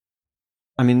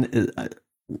 I mean,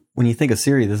 when you think of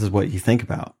Siri, this is what you think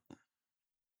about.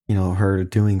 You know, her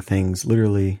doing things,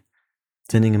 literally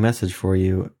sending a message for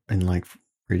you and like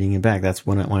reading it back. That's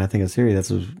when I think of Siri. That's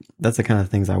the kind of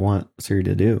things I want Siri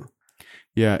to do.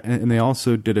 Yeah, and they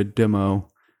also did a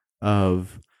demo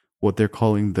of what they're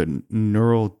calling the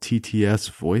neural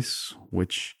TTS voice,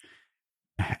 which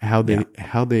how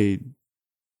they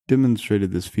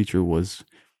demonstrated this feature was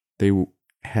they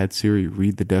had Siri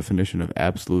read the definition of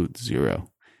absolute zero.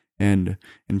 And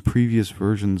in previous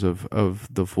versions of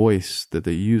the voice that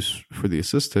they use for the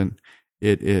assistant,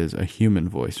 it is a human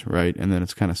voice, right? And then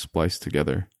it's kind of spliced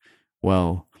together.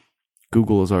 Well,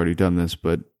 Google has already done this,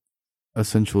 but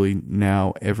essentially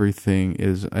now everything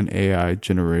is an AI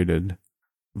generated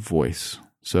voice.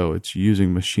 So it's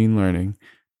using machine learning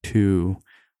to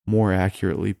more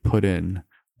accurately put in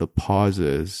the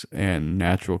pauses and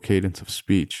natural cadence of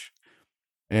speech.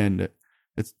 And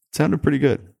it sounded pretty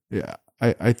good. Yeah.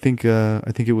 I think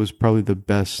it was probably the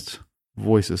best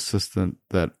voice assistant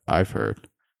that I've heard.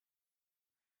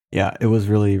 Yeah, it was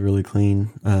really, really clean,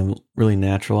 really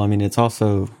natural. I mean, it's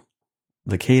also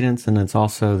the cadence and it's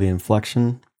also the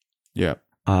inflection. Yeah,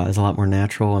 is a lot more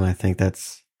natural, and I think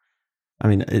that's. I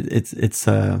mean, it's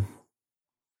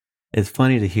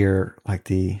funny to hear like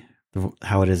the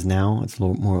how it is now. It's a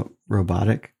little more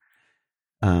robotic,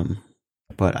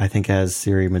 but I think as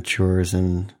Siri matures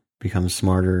and becomes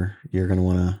smarter, you're going to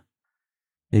want to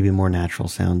maybe more natural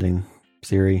sounding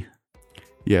Siri.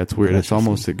 Yeah, it's weird. It's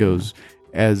almost, it goes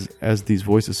as these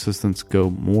voice assistants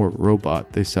go more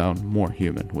robot, they sound more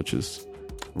human, which is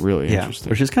really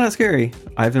interesting. Which is kind of scary.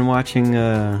 I've been watching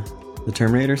the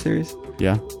Terminator series.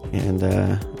 Yeah. And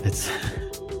it's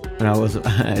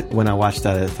when I watched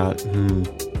that, I thought,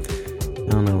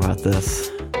 I don't know about this.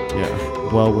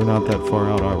 Yeah. Well, we're not that far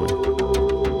out, are we?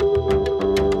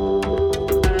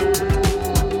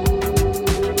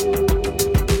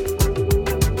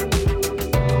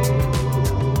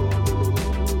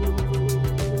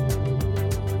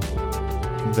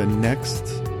 The next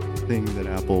thing that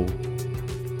Apple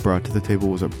brought to the table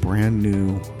was a brand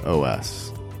new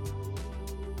OS.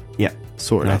 Yeah.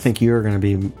 Sort of. I think you're going to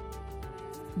be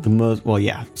the most, well,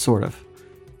 yeah, sort of.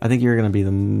 I think you're going to be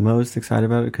the most excited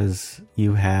about it because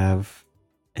you have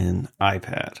an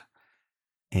iPad.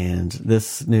 And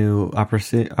this new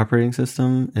operating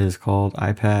system is called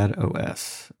iPad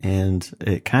OS. And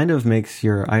it kind of makes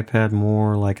your iPad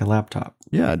more like a laptop.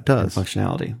 Yeah, it does.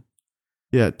 Functionality.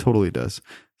 Yeah, it totally does.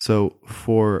 So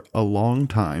for a long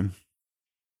time,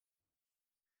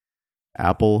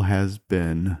 Apple has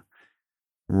been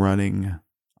running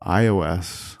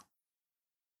iOS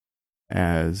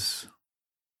as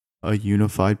a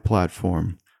unified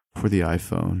platform for the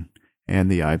iPhone and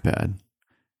the iPad.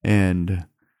 And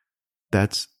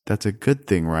that's a good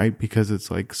thing, right? Because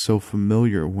it's like so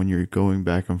familiar when you're going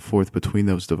back and forth between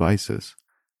those devices.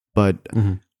 But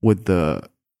with the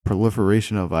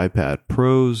proliferation of iPad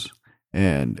Pros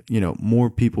and, more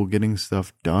people getting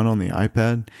stuff done on the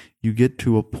iPad, you get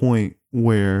to a point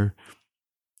where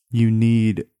you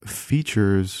need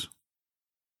features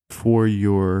for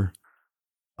your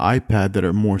iPad that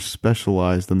are more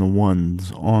specialized than the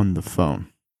ones on the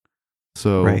phone.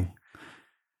 So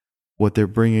what they're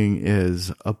bringing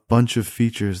is a bunch of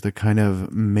features that kind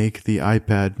of make the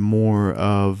iPad more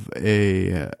of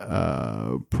a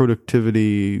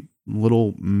productivity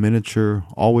little miniature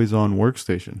always on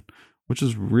workstation, which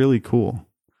is really cool.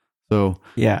 So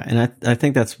yeah, and I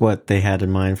think that's what they had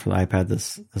in mind for the iPad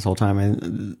this whole time.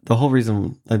 And the whole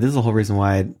reason, this is the whole reason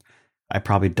why I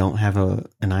probably don't have an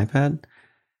iPad,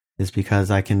 is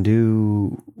because I can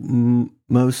do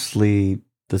mostly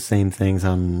the same things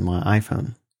on my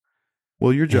iPhone.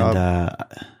 Well, your job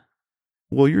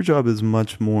is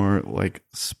much more like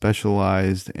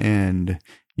specialized, and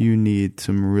you need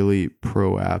some really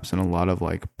pro apps and a lot of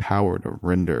like power to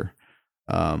render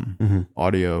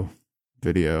audio,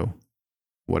 video,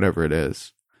 whatever it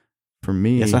is. For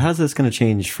me, yeah. So how's this going to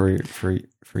change for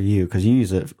you? Because you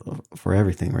use it for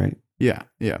everything, right? Yeah.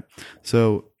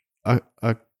 So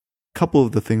a couple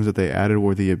of the things that they added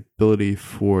were the ability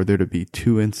for there to be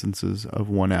two instances of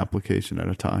one application at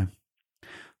a time.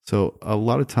 So a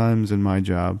lot of times in my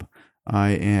job, I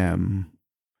am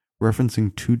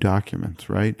referencing two documents,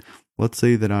 right? let's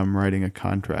say that I'm writing a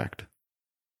contract.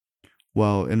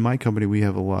 Well, in my company, we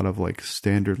have a lot of like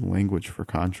standard language for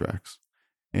contracts.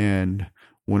 And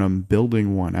when I'm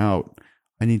building one out,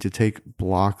 I need to take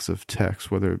blocks of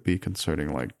text, whether it be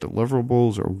concerning like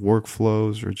deliverables or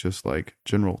workflows or just like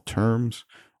general terms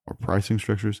or pricing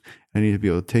structures. I need to be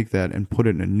able to take that and put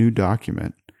it in a new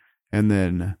document and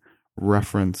then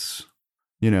reference,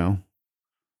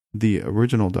 the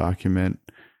original document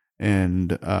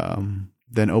and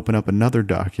then open up another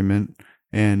document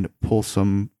and pull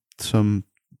some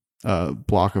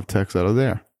block of text out of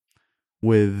there.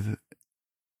 With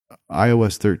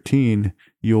iOS 13,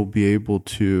 you'll be able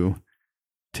to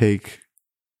take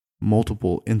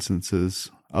multiple instances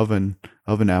of an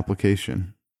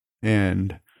application,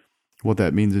 and what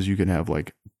that means is you can have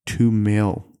like two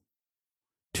mail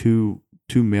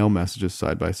messages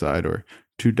side by side, or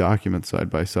two documents side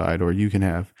by side, or you can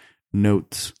have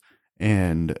notes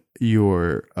and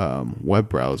your web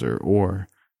browser, or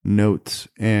notes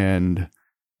and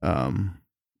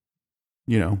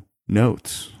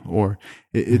notes, or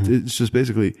it's just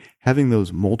basically having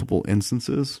those multiple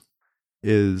instances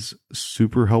is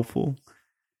super helpful.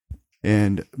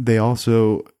 And they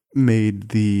also made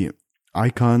the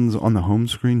icons on the home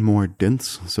screen more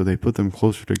dense, so they put them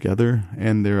closer together,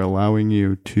 and they're allowing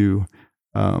you to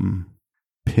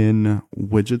pin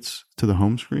widgets to the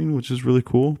home screen, which is really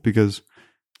cool because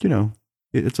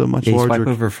it's a much larger. You swipe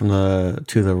over from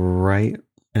to the right,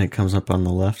 and it comes up on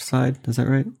the left side. Is that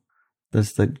right?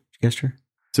 That's the gesture.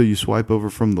 So you swipe over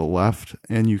from the left,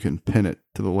 and you can pin it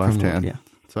to the left hand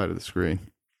side of the screen.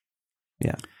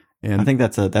 Yeah, and I think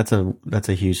that's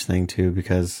a huge thing too,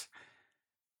 because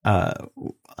I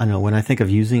know when I think of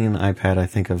using an iPad, I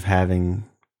think of having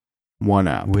one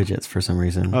app widgets for some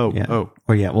reason. Yeah.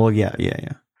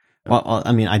 Well,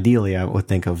 I mean, ideally, I would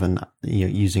think of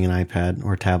using an iPad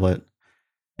or tablet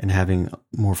and having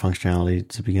more functionality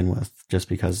to begin with, just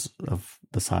because of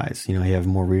the size. You have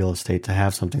more real estate to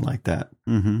have something like that.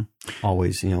 Mm-hmm.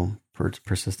 Always,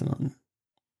 persistent on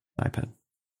iPad.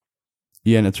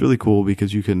 Yeah, and it's really cool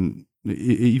because you can,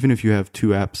 even if you have two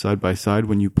apps side by side,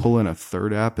 when you pull in a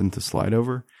third app into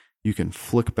SlideOver, you can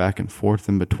flick back and forth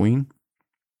in between.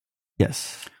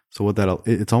 Yes. So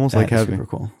it's almost like having, super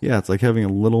cool. Yeah, it's like having a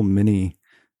little mini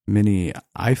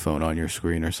iPhone on your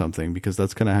screen or something, because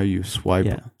that's kind of how you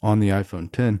swipe on the iPhone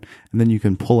 10, and then you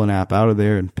can pull an app out of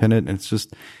there and pin it, and it's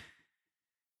just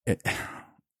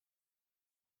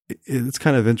it's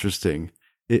kind of interesting.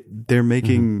 They're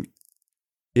making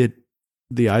it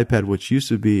the iPad, which used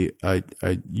to be a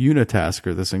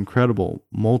unitasker, this incredible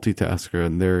multitasker,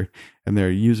 and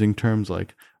they're using terms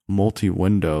like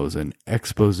multi-windows and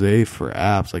expose for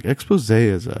apps. Like expose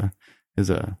is a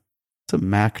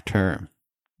Mac term.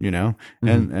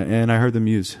 And I heard them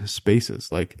use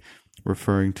spaces, like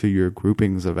referring to your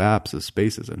groupings of apps as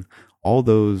spaces, and all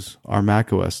those are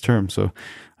macOS terms. So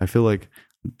I feel like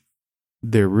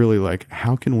they're really like,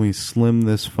 how can we slim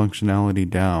this functionality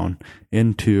down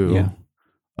into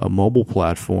a mobile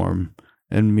platform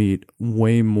and meet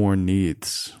way more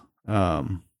needs,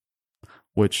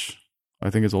 which I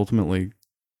think is ultimately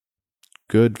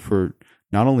good for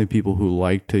not only people who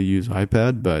like to use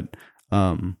iPad, but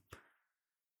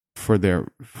for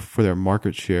their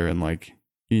market share. And like,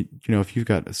 if you've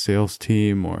got a sales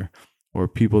team or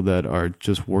people that are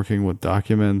just working with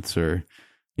documents, or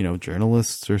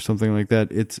journalists or something like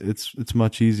that, it's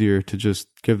much easier to just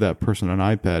give that person an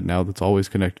iPad now that's always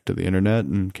connected to the internet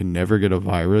and can never get a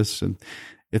virus. And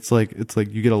it's like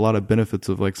you get a lot of benefits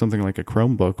of like something like a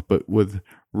Chromebook, but with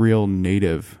real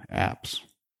native apps.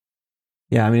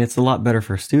 Yeah, I mean, it's a lot better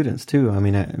for students too. I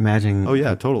mean, imagine. Oh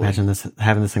yeah, totally. Imagine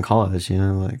having this in college.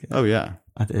 Oh yeah,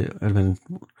 it would have been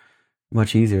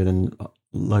much easier than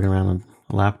lugging around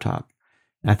a laptop.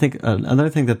 And I think another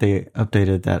thing that they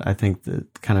updated that I think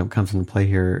that kind of comes into play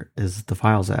here is the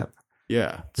Files app.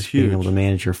 Yeah, it's just huge. Being able to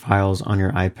manage your files on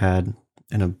your iPad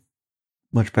in a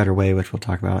much better way, which we'll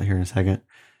talk about here in a second.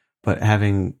 But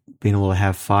being able to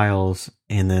have files,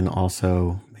 and then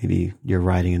also maybe you're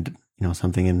writing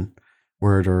something in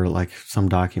Word or like some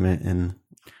document,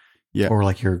 or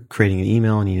like you're creating an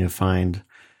email and you need to find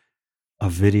a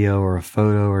video or a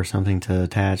photo or something to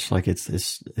attach. Like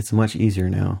it's much easier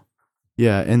now.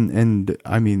 Yeah, and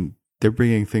I mean, they're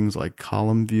bringing things like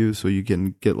column view, so you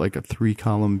can get like a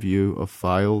 3-column view of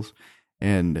files,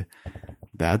 and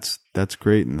that's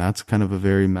great, and that's kind of a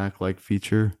very Mac-like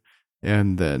feature.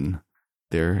 And then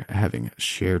they're having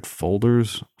shared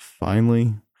folders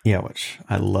finally. Yeah, which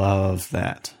I love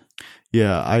that.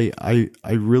 Yeah, I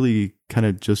really kind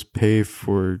of just pay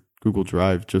for Google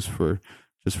Drive just for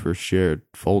shared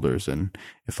folders, and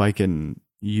if I can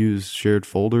use shared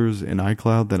folders in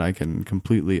iCloud, then I can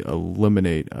completely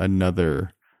eliminate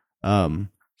another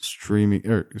streaming,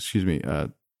 or excuse me,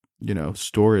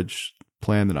 storage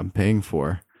plan that I'm paying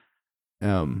for.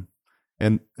 And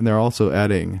they're also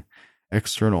adding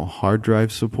external hard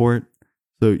drive support.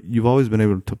 So you've always been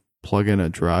able to plug in a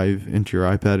drive into your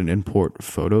iPad and import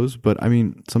photos. But I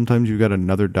mean, sometimes you've got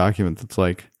another document that's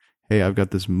like, hey, I've got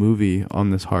this movie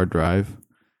on this hard drive,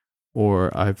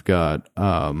 or I've got,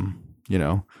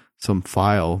 some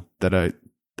file that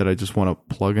I just want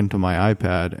to plug into my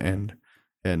iPad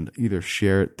and either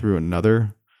share it through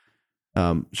another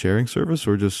sharing service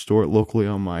or just store it locally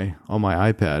on my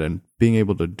iPad. And being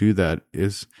able to do that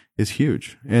is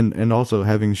huge. And also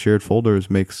having shared folders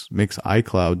makes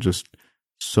iCloud just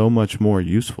so much more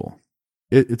useful.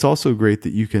 It's also great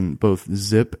that you can both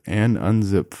zip and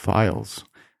unzip files.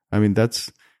 I mean,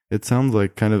 it sounds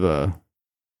like kind of an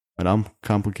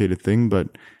uncomplicated thing,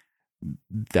 but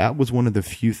that was one of the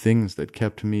few things that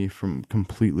kept me from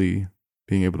completely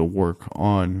being able to work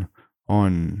on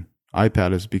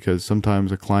iPad, is because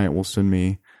sometimes a client will send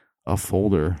me a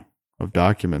folder of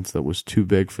documents that was too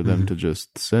big for them to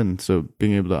just send. So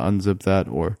being able to unzip that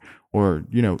or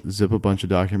zip a bunch of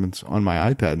documents on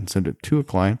my iPad and send it to a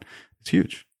client, it's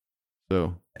huge.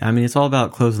 So I mean, it's all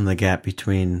about closing the gap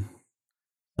between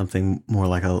something more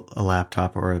like a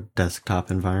laptop or a desktop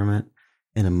environment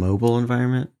and a mobile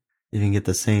environment. You can get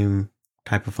the same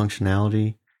type of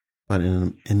functionality, but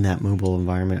in that mobile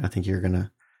environment, I think you're going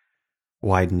to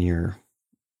widen your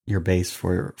base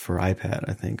for iPad,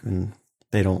 I think. And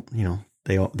they don't,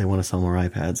 they want to sell more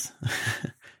iPads.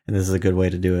 And this is a good way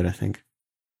to do it, I think.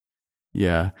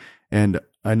 Yeah. And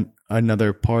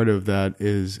another part of that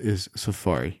is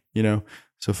Safari.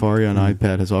 Safari on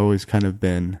iPad has always kind of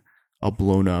been a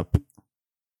blown up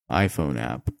iPhone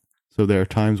app. So there are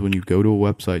times when you go to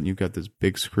a website and you've got this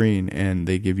big screen and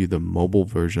they give you the mobile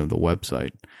version of the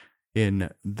website. In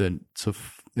the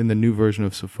new version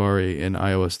of Safari in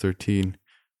iOS 13,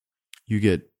 you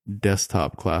get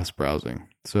desktop class browsing.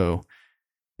 So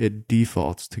it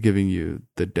defaults to giving you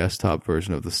the desktop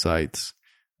version of the sites.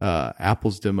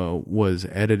 Apple's demo was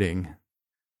editing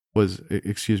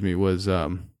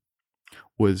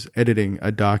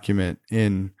a document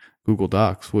in Google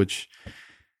Docs, which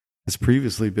has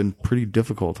previously been pretty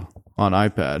difficult on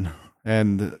iPad.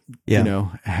 And,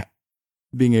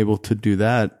 being able to do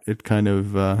that, it kind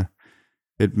of,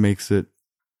 it makes it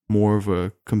more of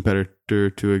a competitor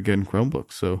to, again,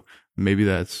 Chromebooks. So maybe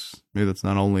that's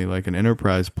not only like an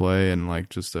enterprise play and like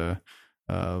just a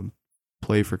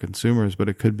play for consumers, but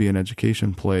it could be an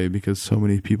education play because so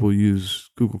many people use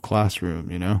Google Classroom,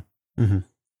 Mm-hmm.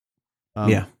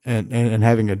 And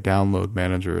having a download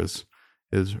manager is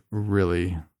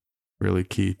really, really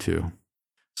key too.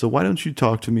 So why don't you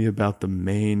talk to me about the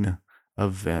main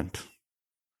event?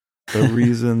 The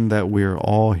reason that we're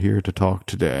all here to talk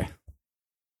today.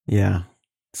 Yeah.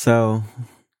 So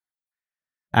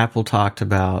Apple talked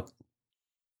about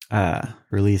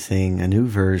releasing a new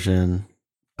version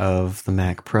of the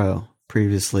Mac Pro,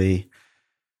 previously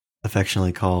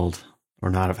affectionately called, or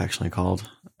not affectionately called,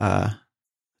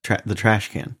 the trash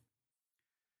can.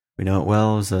 We know it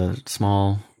well as a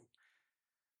small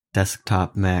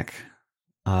desktop Mac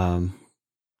called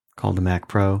the Mac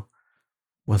Pro.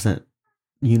 Wasn't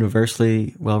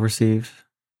universally well received.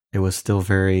 It was still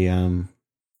very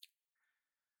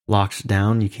locked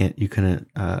down. You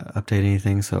couldn't update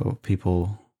anything, so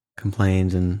people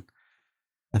complained, and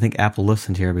I think Apple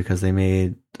listened here because they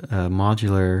made a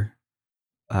modular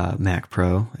Mac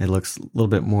Pro. It looks a little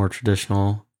bit more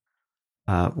traditional.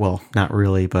 Well, not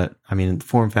really, but I mean,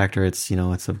 form factor, it's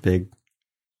a big,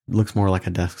 looks more like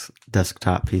a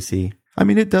desktop PC. I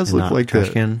mean, it does look like trash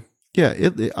can. Yeah,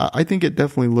 I think it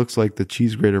definitely looks like the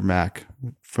cheese grater Mac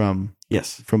from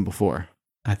before.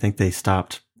 I think they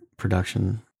stopped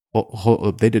production.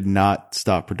 Well, they did not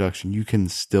stop production. You can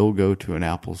still go to an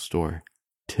Apple store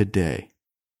today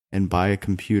and buy a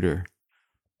computer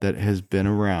that has been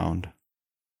around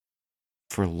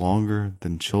for longer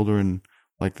than children,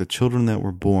 like the children that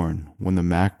were born when the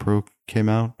Mac Pro came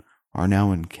out are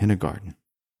now in kindergarten.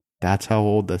 That's how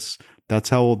old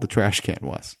the trash can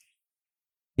was.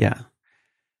 Yeah.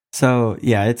 So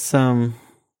yeah, it's time.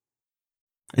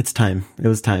 It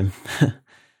was time.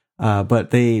 But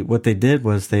what they did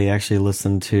was they actually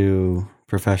listened to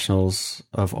professionals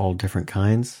of all different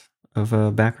kinds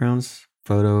of backgrounds: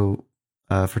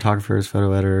 photographers,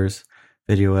 photo editors,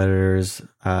 video editors,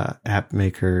 app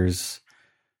makers.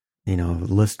 The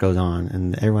list goes on,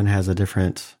 and everyone has a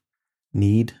different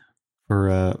need for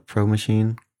a Pro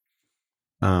machine.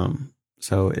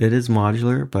 So it is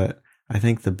modular, but I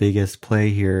think the biggest play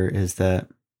here is that,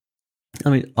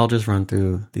 I'll just run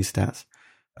through these stats.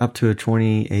 Up to a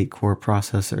 28 core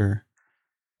processor,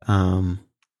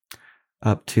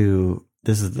 up to,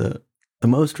 this is the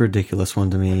most ridiculous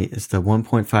one to me, is the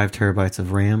 1.5 terabytes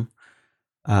of RAM.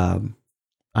 I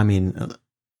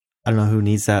don't know who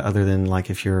needs that other than like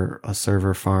if you're a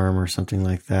server farm or something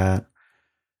like that.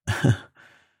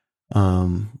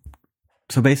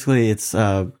 So basically it's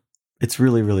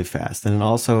really, really fast. And it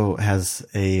also has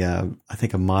I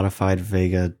think a modified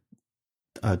Vega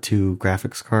 2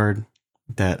 graphics card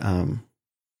that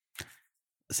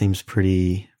seems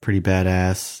pretty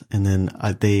badass. And then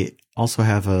they also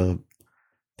have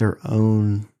their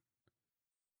own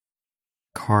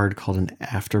card called an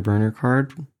Afterburner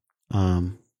card,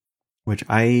 which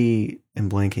I am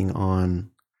blanking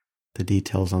on the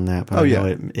details on that, but I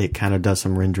know it kind of does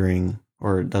some rendering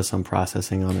or does some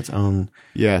processing on its own.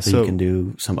 Yeah, so you can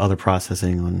do some other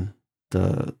processing on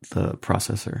the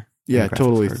processor. Yeah,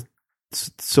 totally. Card.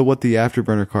 So what the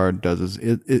Afterburner card does is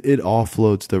it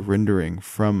offloads the rendering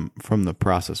from the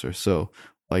processor. So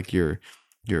like your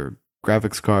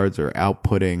graphics cards are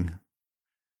outputting,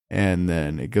 and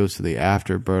then it goes to the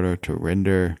Afterburner to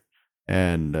render.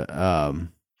 And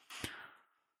I'm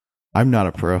not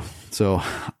a pro, so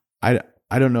I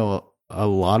don't know a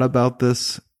lot about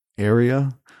this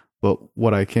area, but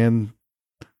what I can,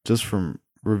 just from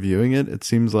reviewing it, it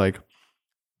seems like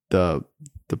the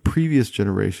previous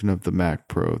generation of the Mac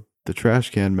Pro, the trash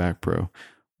can Mac Pro,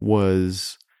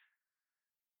 was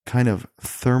kind of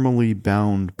thermally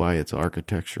bound by its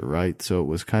architecture, right? So it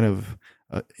was kind of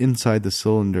inside the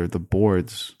cylinder, the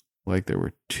boards, like there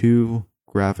were 2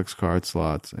 graphics card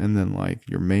slots and then like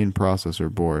your main processor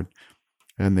board,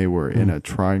 and they were in a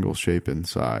triangle shape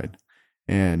inside.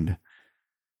 And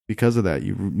because of that,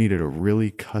 you needed a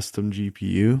really custom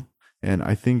GPU. And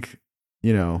I think,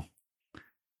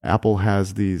 Apple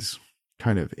has these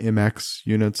kind of MX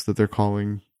units that they're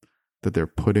putting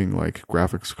like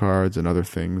graphics cards and other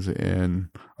things in.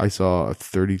 I saw a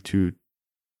 32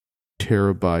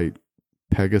 terabyte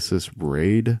Pegasus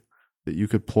RAID that you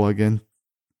could plug in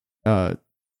to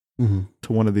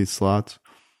one of these slots.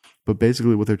 But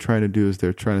basically what they're trying to do is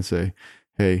they're trying to say,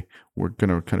 hey, we're going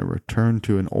to kind of return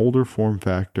to an older form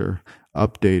factor,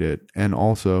 update it, and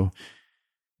also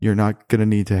you're not going to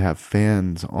need to have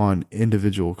fans on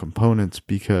individual components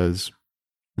because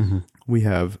we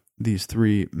have these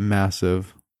 3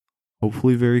 massive,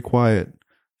 hopefully very quiet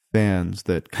fans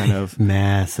that kind of...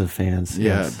 Massive fans.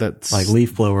 Yeah, yes. That's... like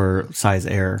leaf blower size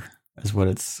air is what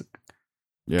it's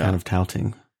kind of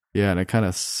touting. Yeah, and it kind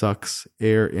of sucks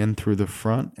air in through the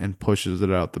front and pushes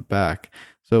it out the back.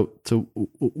 So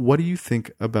what do you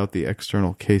think about the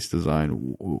external case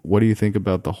design? What do you think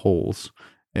about the holes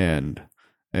and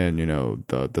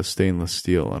the stainless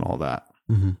steel and all that?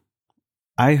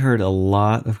 I heard a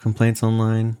lot of complaints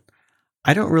online.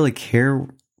 I don't really care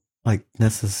like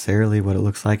necessarily what it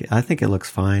looks like. I think it looks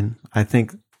fine. I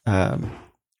think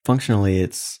functionally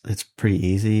it's pretty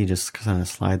easy. You just kind of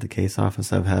slide the case off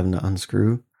instead of having to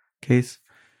unscrew case,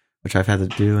 which I've had to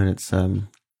do, and it's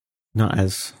not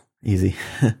as easy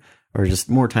or just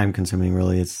more time consuming.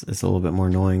 Really, it's a little bit more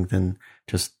annoying than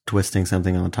just twisting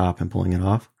something on the top and pulling it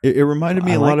off. It reminded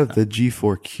me a lot of the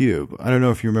G4 Cube. I don't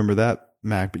know if you remember that,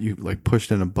 Mac, but you like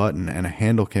pushed in a button and a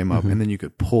handle came up, and then you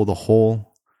could pull the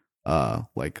whole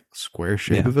like square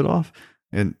shape of it off,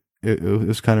 and it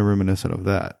was kind of reminiscent of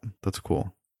that. That's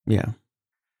cool. Yeah,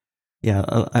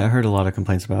 I heard a lot of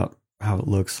complaints about how it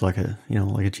looks like a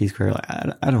cheese square. Like,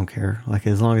 I don't care. Like,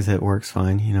 as long as it works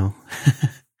fine,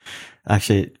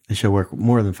 Actually, it should work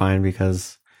more than fine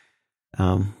because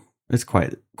it's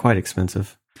quite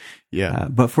expensive. Yeah,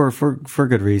 but for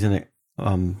good reason.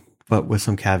 But with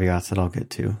some caveats that I'll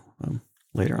get to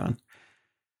later on.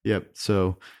 Yep.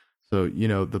 So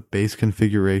the base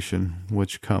configuration,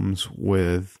 which comes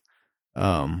with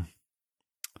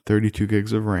 32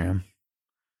 gigs of RAM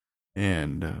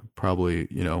and probably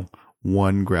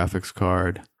 1 graphics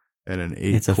card and an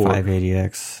 8 It's a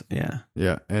 580X,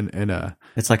 yeah, and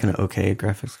it's like an okay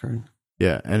graphics card.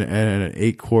 Yeah, and an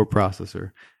 8 core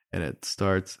processor, and it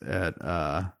starts at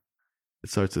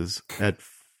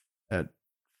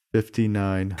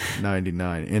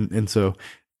 $59.99, and so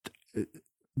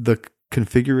the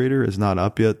configurator is not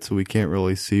up yet, so we can't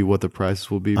really see what the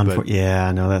prices will be. But yeah,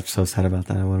 I know, that's so sad about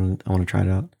that. I want to try it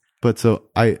out. But so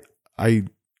I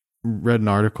read an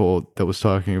article that was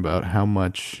talking about how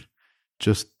much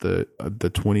just the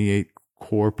 28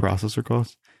 core processor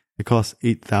costs. It costs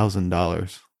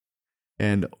 $8,000,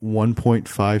 and 1.5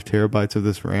 terabytes of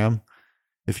this RAM.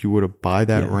 If you were to buy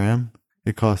that RAM,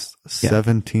 it costs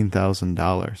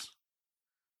 $17,000.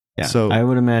 Yeah, So I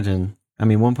would imagine. I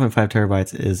mean, 1.5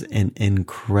 terabytes is an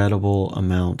incredible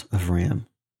amount of RAM.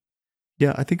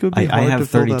 yeah, I think it would be I hard to have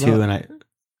fill that 32, up.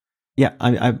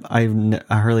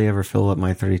 I hardly ever fill up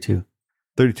my 32.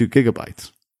 32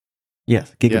 gigabytes.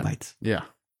 Yes, gigabytes. Yeah.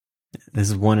 This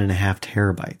is 1.5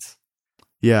 terabytes.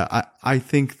 Yeah, I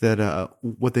think that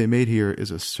what they made here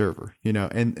is a server, you know,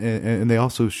 and they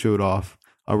also showed off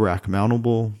a rack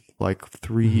mountable like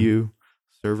 3U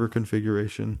server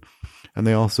configuration, and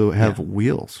they also have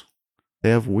wheels.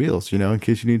 They have wheels, you know, in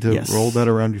case you need to roll that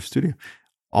around your studio.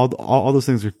 All those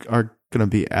things are going to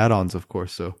be add-ons, of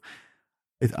course. So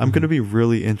I'm going to be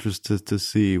really interested to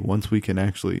see once we can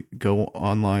actually go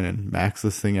online and max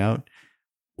this thing out.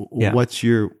 Yeah. What's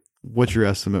your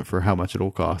estimate for how much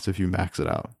it'll cost if you max it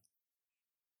out?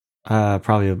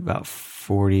 Probably about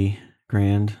 40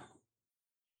 grand.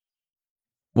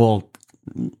 Well,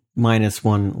 minus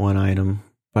one item,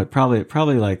 but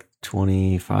probably like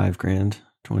 25 grand,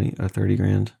 20 or 30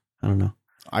 grand. I don't know.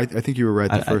 I think you were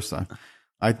right the first time.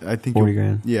 I think 40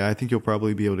 grand. Yeah, I think you'll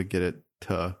probably be able to get it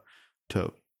to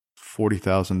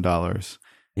 $40,000.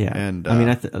 Yeah, and I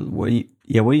mean,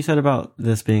 what you said about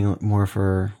this being more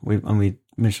for we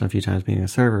mentioned a few times being a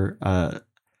server.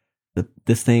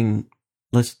 This thing,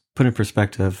 let's put in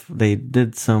perspective. They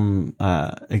did some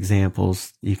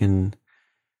examples. You can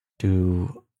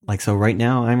do like so. Right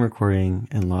now, I'm recording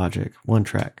in Logic, one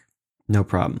track, no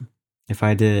problem. If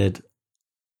I did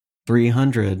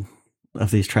 300 of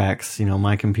these tracks, you know,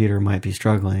 my computer might be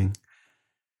struggling.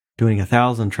 Doing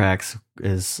 1,000 tracks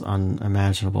is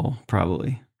unimaginable,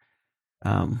 probably,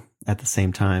 at the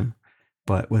same time.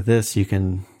 But with this, you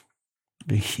can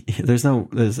be,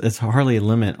 it's hardly a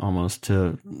limit almost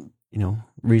to, you know,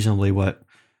 reasonably what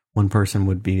one person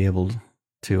would be able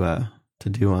to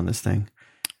do on this thing.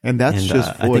 And that's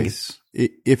just voice.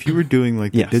 If you were doing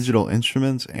like the digital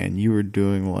instruments and you were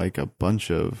doing like a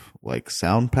bunch of like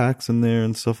sound packs in there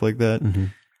and stuff like that,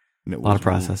 and a lot of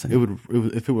processing. It would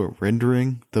if it were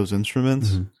rendering those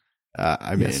instruments.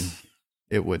 I mean,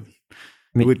 it would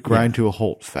grind to a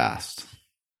halt fast.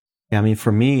 Yeah, I mean,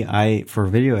 for me, for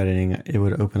video editing, it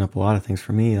would open up a lot of things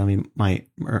for me. I mean, my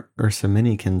Ursa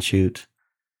Mini can shoot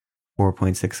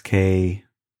 4.6K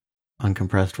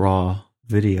uncompressed raw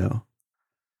video,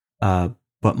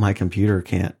 but my computer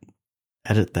can't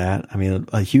edit that. I mean,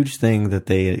 a huge thing that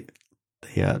they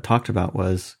talked about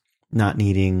was not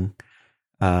needing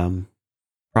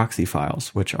proxy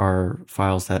files, which are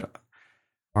files that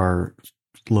are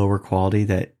lower quality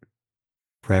that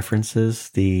references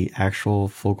the actual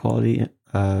full quality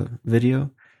video.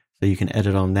 So you can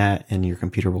edit on that and your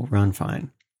computer will run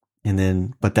fine. And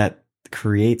then, but that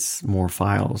creates more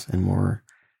files and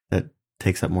that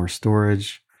takes up more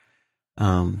storage.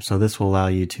 So this will allow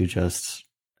you to just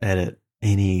edit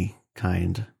any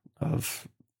kind of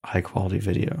high quality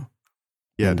video.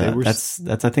 Yeah, and, I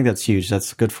think that's huge.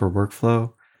 That's good for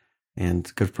workflow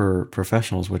and good for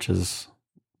professionals, which is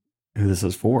who this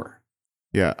is for.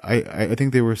 Yeah, I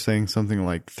think they were saying something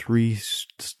like three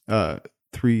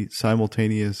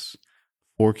simultaneous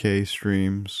 4K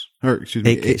streams, or excuse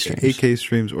me, 8K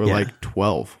streams, or like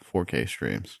 12 4K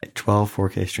streams. 12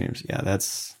 4K streams. Yeah,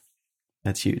 that's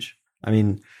huge. I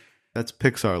mean, that's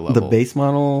Pixar level. The base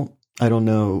model, I don't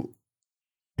know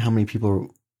how many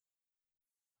people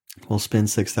will spend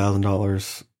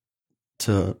 $6,000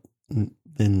 to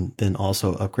then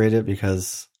also upgrade it,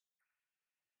 because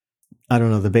I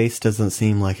don't know, the base doesn't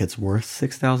seem like it's worth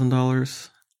 $6,000,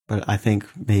 but I think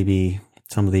maybe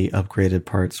some of the upgraded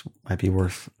parts might be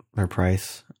worth their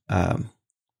price.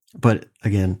 But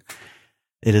again,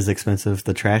 it is expensive.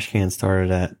 The trash can started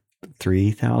at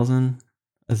 $3,000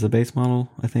 as the base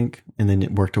model, I think, and then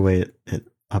it worked away it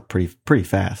up pretty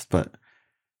fast. But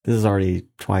this is already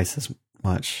twice as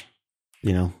much,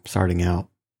 you know, starting out.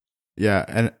 Yeah,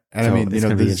 and so I mean, you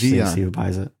know, the Xeon, to see who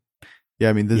buys it. Yeah,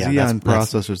 I mean, the Xeon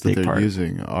processors that they're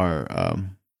using are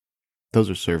those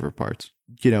are server parts.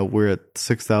 You know, we're at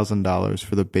 $6,000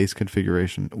 for the base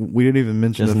configuration. We didn't even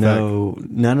mention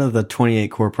none of the 28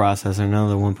 core processor, none of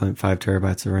the 1.5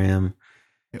 terabytes of RAM.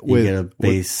 You get a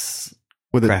base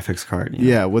graphics card. You know?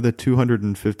 Yeah, with a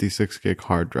 256 gig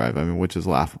hard drive. I mean, which is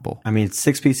laughable. I mean, it's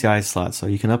 6 PCI slots, so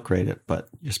you can upgrade it, but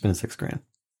you're spending $6,000.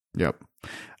 Yep.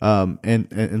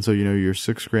 And so, you know, you're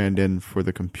 $6,000 in for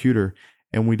the computer.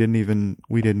 And we didn't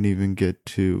even get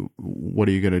to what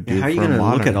are you going to do? How are you going to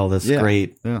look at all this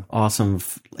great, awesome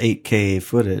 8K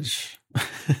footage?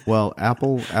 Well,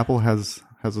 Apple has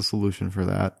a solution for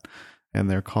that, and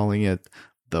they're calling it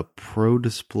the Pro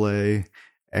Display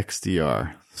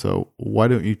XDR. So why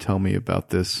don't you tell me about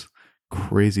this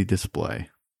crazy display?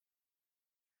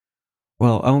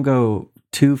 Well, I won't go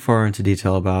too far into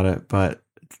detail about it, but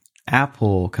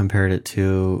Apple compared it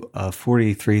to a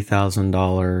 $43,000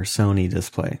 Sony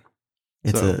display.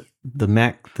 It's So, the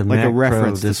Mac like a Pro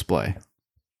reference display.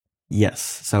 Yes,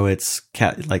 so it's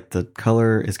like the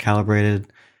color is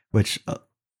calibrated, which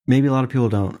maybe a lot of people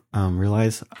don't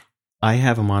realize. I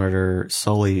have a monitor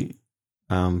solely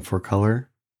for color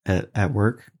at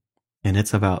work, and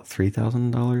it's about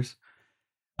 $3,000.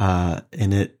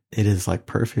 And it is like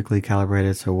perfectly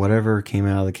calibrated, so whatever came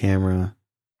out of the camera,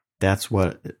 that's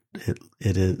what it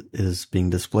is being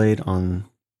displayed on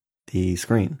the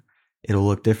screen. It'll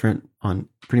look different on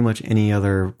pretty much any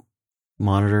other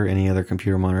monitor, any other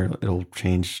computer monitor. It'll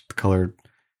change the color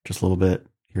just a little bit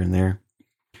here and there.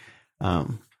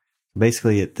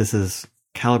 Basically, this is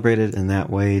calibrated in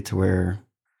that way to where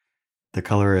the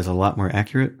color is a lot more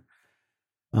accurate.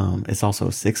 It's also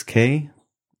 6K.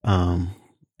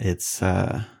 It's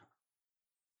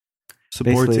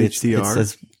Supports HDR. It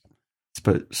says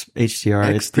HDR.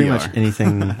 XDR. It's pretty much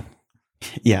anything.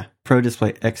 Yeah, Pro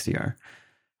Display XDR.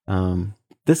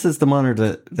 This is the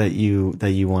monitor that you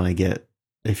want to get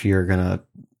if you're gonna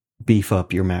beef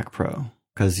up your Mac Pro,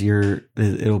 because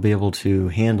it'll be able to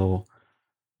handle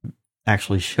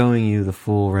actually showing you the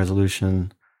full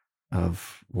resolution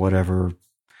of whatever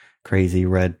crazy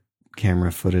red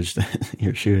camera footage that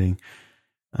you're shooting.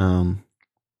 And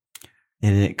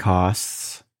it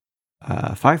costs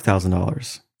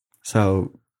 $5,000.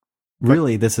 So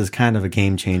really, this is kind of a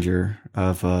game changer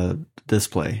of a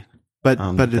display. But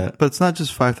it's not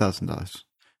just $5,000.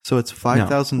 So it's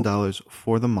 $5,000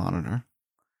 for the monitor,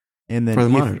 and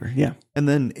then monitor, yeah. And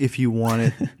then if you want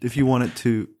it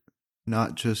to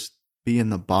not just be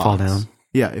in the box, fall down.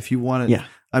 Yeah, if you want it, yeah.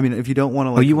 I mean, if you don't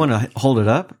want to, you want to hold it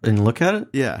up and look at it?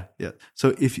 Yeah.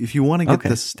 So if you want to get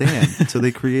the stand, so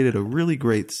they created a really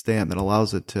great stand that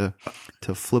allows it to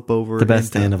flip over. The best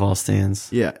stand of all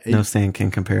stands. Yeah, no stand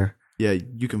can compare. Yeah,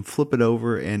 you can flip it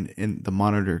over, and the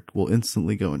monitor will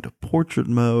instantly go into portrait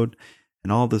mode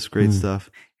and all this great stuff.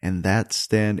 And that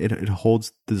stand, it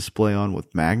holds the display on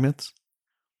with magnets.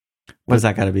 What does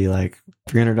that got to be, like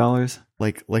 $300?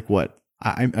 Like what?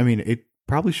 I mean, it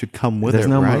probably should come with There's it,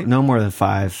 right? No more than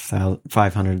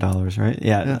 $500, right?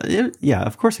 Yeah.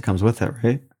 Of course, it comes with it,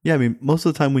 right? Yeah, I mean, most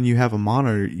of the time when you have a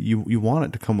monitor, you want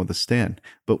it to come with a stand,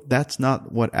 but that's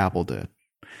not what Apple did.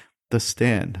 The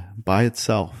stand by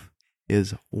itself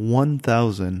is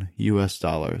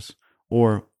 $1,000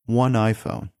 or one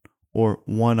iPhone or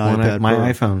one iPad. My Pro.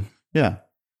 iPhone. Yeah.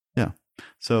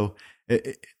 So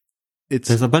it's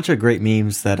there's a bunch of great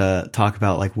memes that talk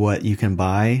about like what you can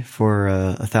buy for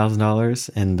 $1,000,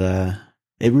 and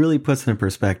it really puts it in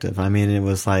perspective. I mean, it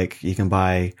was like you can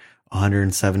buy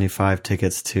 175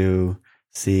 tickets to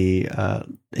see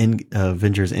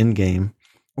Avengers Endgame,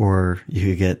 or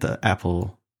you could get the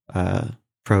Apple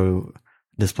Pro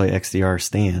Display XDR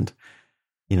stand.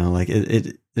 You know, like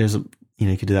there's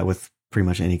you could do that with pretty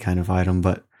much any kind of item,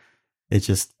 but it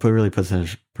just really puts it in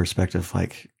perspective.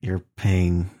 Like you're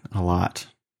paying a lot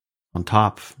on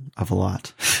top of a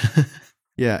lot.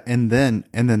 Yeah, and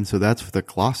then so that's for the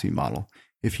glossy model.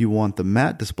 If you want the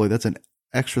matte display, that's an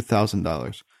extra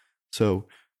 $1,000. So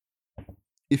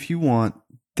if you want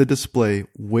the display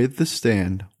with the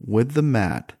stand, with the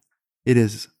matte, it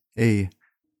is a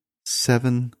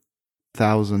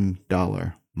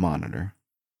 $7,000 monitor.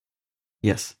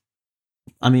 Yes.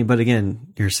 I mean, but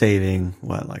again, you're saving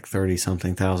like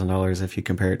 $30-something thousand if you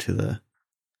compare it to the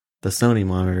Sony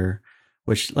monitor,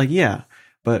 which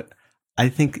but I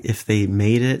think if they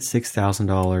made it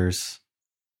 $6,000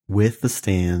 with the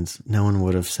stands, no one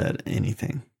would have said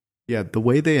anything. Yeah, the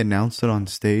way they announced it on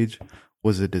stage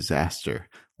was a disaster.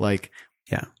 Like,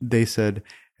 yeah, they said,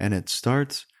 and it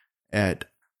starts at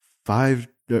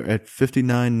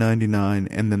 $59.99,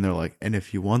 and then they're like, and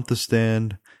if you want the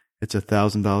stand, it's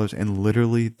 $1,000, and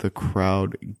literally the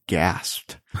crowd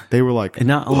gasped. They were like, and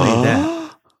not only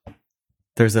that,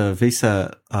 there's a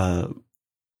Visa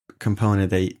component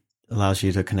that allows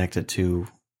you to connect it to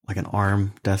like an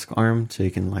arm, desk arm, so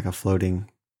you can like a floating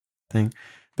thing.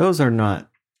 Those are not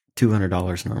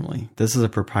 $200 normally. This is a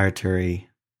proprietary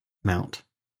mount.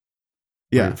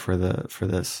 Yeah, for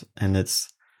this, and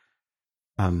it's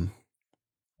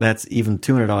that's even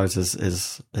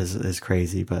 $200 is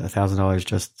crazy, but $1,000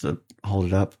 just to hold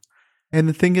it up. And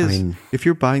the thing is, if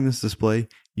you're buying this display,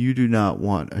 you do not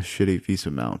want a shitty Visa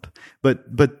mount. But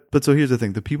so here's the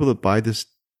thing: the people that buy this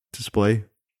display,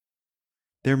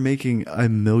 they're making $1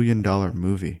 million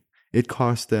movie. It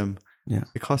cost them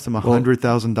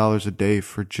 $100,000 a day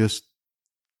for just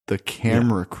the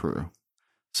camera crew.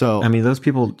 So I mean, those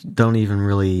people don't even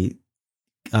really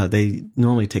they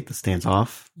normally take the stands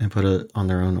off and put it on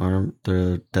their own arm,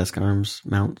 their desk arms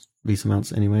mount, Visa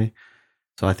mounts anyway.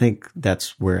 So I think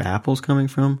that's where Apple's coming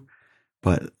from,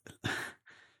 but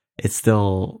it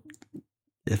fell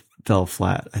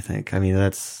flat. I think. I mean,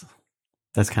 that's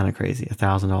kind of crazy.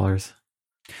 $1,000.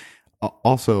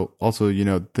 Also,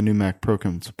 the new Mac Pro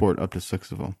can support up to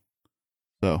 6 of them.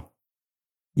 So,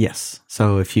 yes.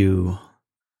 So if you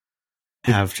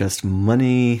have just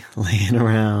money laying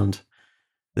around,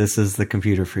 this is the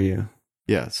computer for you.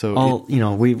 Yeah. So,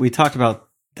 we talked about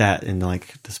that in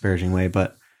like disparaging way,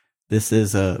 but this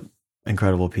is a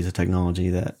incredible piece of technology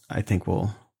that I think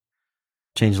will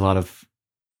change a lot of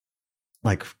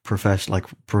professionals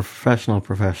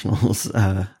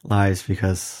lives,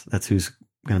 because that's who's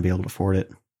going to be able to afford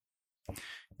it.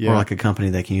 Yeah. Or like a company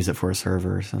that can use it for a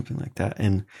server or something like that.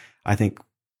 And I think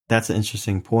that's an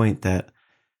interesting point that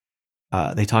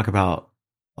they talk about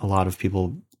a lot of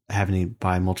people having to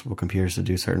buy multiple computers to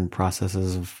do certain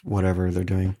processes of whatever they're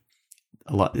doing.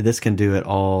 This can do it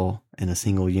all in a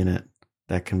single unit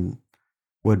that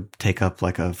would take up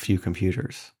like a few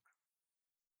computers.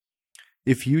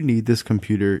 If you need this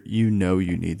computer, you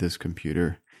need this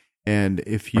computer. And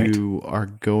if you are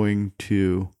going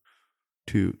to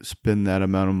spend that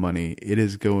amount of money, it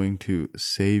is going to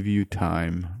save you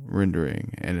time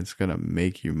rendering, and it's going to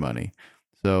make you money.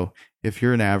 So if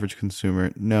you're an average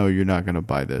consumer, no, you're not going to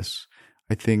buy this.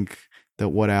 I think that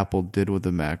what Apple did with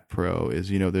the Mac Pro is,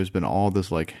 there's been all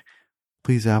this like,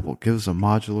 please Apple, give us a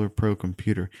modular Pro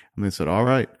computer. And they said, all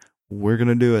right, we're going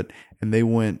to do it. And they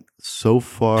went so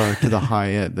far to the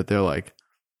high end that they're like,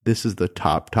 this is the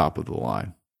top of the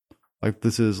line. Like,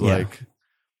 this is like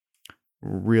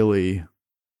really,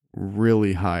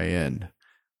 really high end.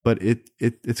 But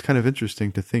it's kind of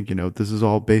interesting to think, this is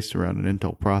all based around an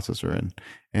Intel processor,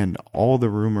 and all the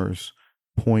rumors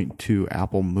point to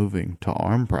Apple moving to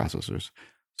ARM processors.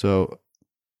 So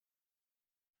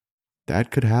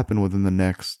that could happen within the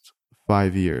next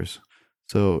 5 years.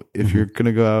 So if you're going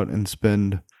to go out and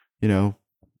spend,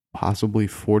 possibly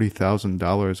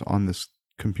 $40,000 on this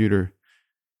computer,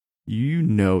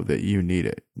 that you need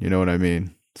it. You know what I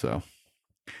mean? So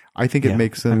I think it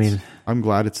makes sense. I mean, I'm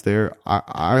glad it's there.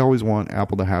 I always want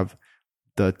Apple to have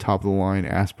the top of the line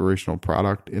aspirational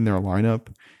product in their lineup.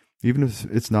 Even if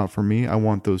it's not for me, I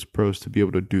want those pros to be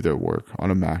able to do their work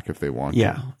on a Mac if they want.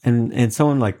 Yeah. And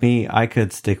someone like me, I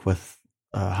could stick with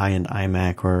a high-end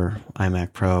iMac or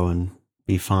iMac Pro and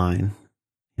be fine.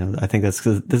 I think that's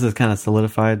because this is kind of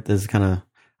solidified. I was kind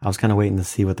of waiting to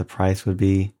see what the price would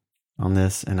be on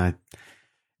this. And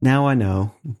now I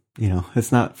know,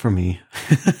 it's not for me.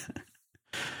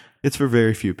 It's for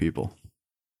very few people.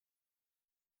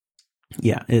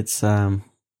 Yeah. It's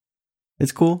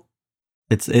cool.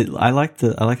 I like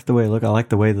the way it looked. I like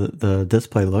the way the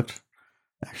display looked.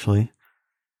 Actually,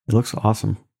 it looks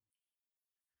awesome.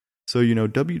 So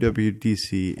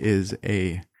WWDC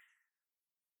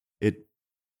it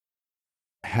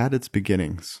had its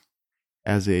beginnings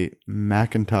as a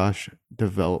Macintosh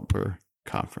developer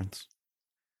conference,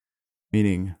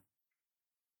 meaning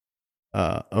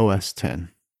OS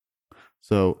 10.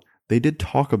 So they did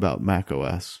talk about Mac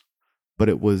OS, but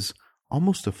it was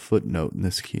almost a footnote in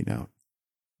this keynote.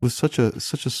 It was such a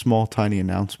small, tiny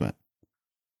announcement.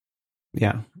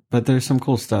 Yeah, but there's some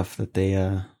cool stuff that they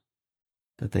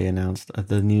announced.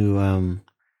 The new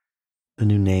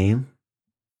name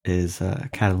is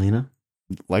Catalina.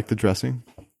 Like the dressing?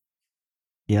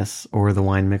 Yes, or the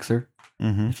wine mixer.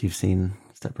 Mm-hmm. If you've seen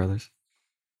Step Brothers.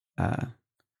 I'm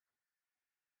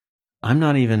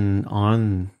not even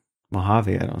on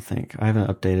Mojave, I don't think. I haven't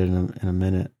updated in a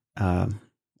minute.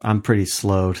 I'm pretty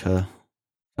slow to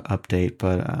update,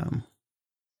 but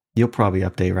you'll probably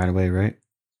update right away, right?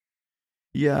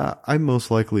 Yeah, I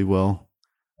most likely will.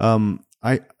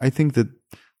 I think that,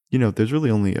 there's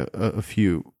really only a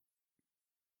few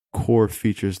core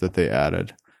features that they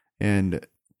added, and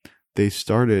they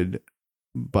started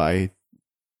by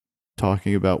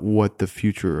talking about what the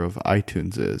future of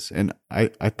iTunes is. And I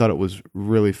thought it was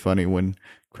really funny when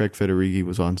Craig Federighi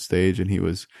was on stage and he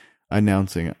was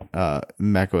announcing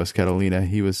macOS Catalina.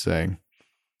 He was saying,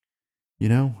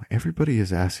 everybody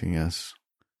is asking us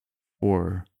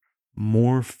for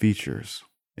more features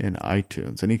in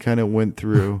iTunes. And he kind of went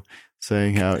through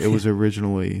saying how it was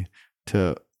originally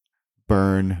to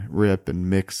burn, rip, and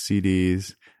mix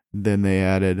CDs. Then they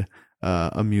added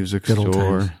a music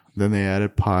store. Then they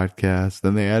added podcasts.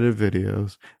 Then they added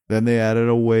videos. Then they added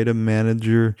a way to manage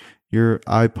your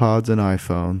iPods and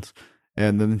iPhones.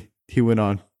 And then he went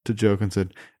on to joke and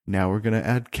said, now we're going to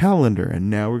add calendar, and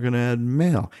now we're going to add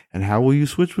mail. And how will you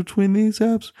switch between these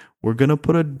apps? We're going to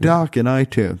put a dock in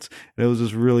iTunes. And it was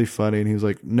just really funny. And he was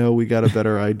like, no, we got a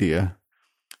better idea.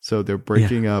 So they're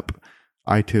breaking up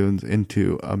iTunes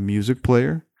into a music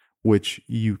player, which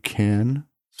you can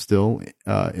still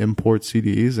import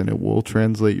CDs, and it will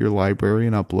translate your library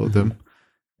and upload them.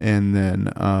 And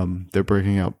then they're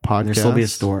breaking out podcasts. There'll still be a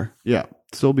store. Yeah,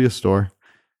 still be a store.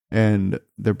 And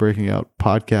they're breaking out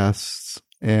podcasts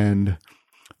and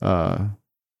the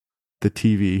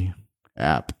TV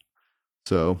app.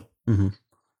 So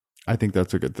I think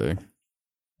that's a good thing.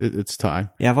 It's time.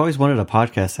 Yeah, I've always wanted a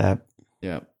podcast app.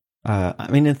 Yeah. I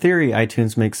mean, in theory,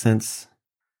 iTunes makes sense.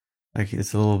 Like,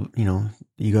 it's a little,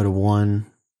 you go to one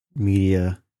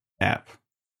media app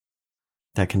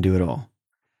that can do it all.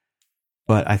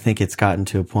 But I think it's gotten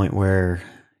to a point where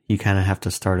you kind of have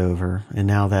to start over. And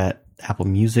now that Apple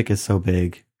Music is so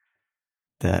big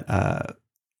that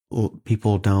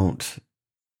people don't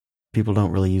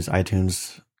really use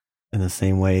iTunes in the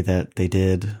same way that they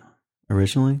did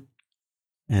originally.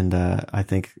 And I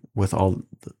think with all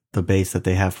the base that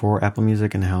they have for Apple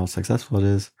Music and how successful it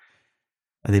is,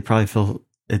 they probably feel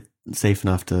it safe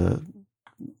enough to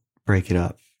break it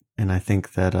up. And I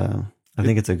think that I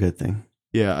think it's a good thing.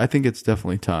 Yeah, I think it's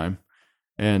definitely time.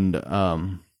 And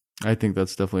I think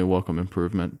that's definitely a welcome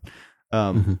improvement.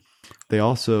 They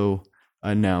also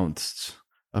announced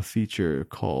a feature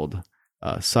called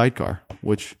Sidecar,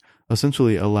 which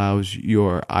essentially allows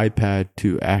your iPad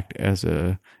to act as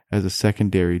a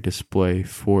secondary display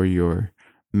for your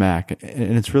Mac,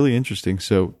 and it's really interesting.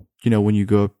 So when you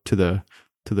go up to the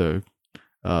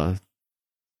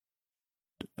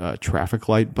traffic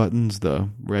light buttons, the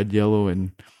red, yellow,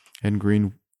 and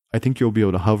green, I think you'll be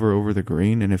able to hover over the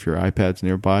green, and if your iPad's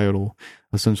nearby, it'll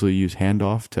essentially use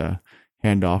handoff to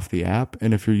hand off the app.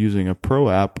 And if you're using a pro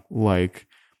app like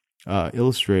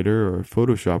Illustrator or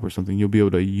Photoshop or something, you'll be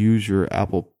able to use your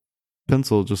Apple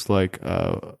Pencil just like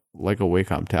a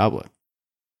Wacom tablet.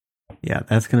 Yeah,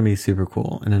 that's going to be super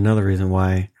cool. And another reason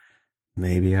why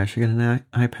maybe I should get an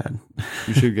iPad.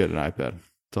 You should get an iPad.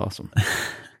 It's awesome.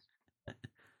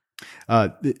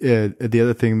 The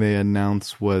other thing they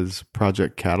announced was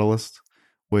Project Catalyst,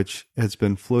 which has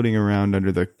been floating around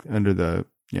under the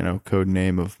code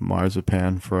name of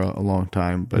Marzipan for a long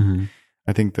time. But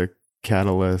I think the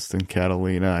Catalyst and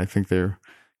Catalina, I think they're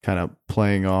kind of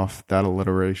playing off that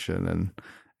alliteration,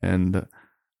 and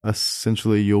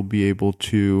essentially you'll be able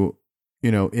to,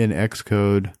 in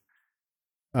Xcode,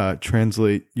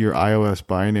 translate your iOS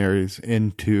binaries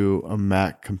into a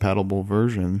Mac compatible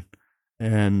version.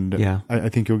 And I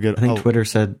think you'll get. I think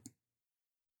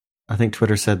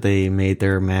Twitter said they made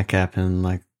their Mac app in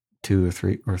like 2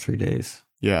 or 3 days.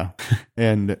 Yeah,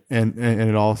 and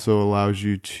it also allows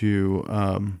you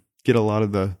to get a lot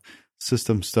of the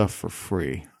system stuff for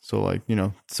free. So like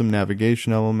some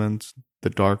navigation elements, the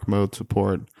dark mode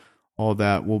support, all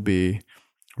that will be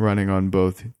running on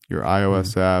both your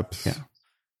iOS apps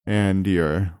and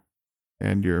your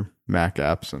Mac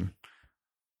apps. And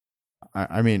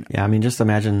I mean, just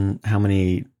imagine how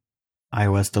many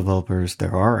iOS developers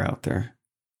there are out there.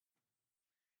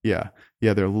 Yeah,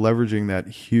 they're leveraging that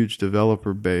huge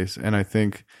developer base, and I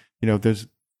think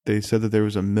they said that there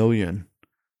was 1 million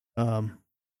iOS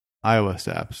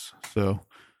apps. So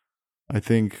I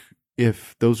think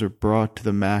if those are brought to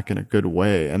the Mac in a good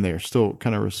way, and they are still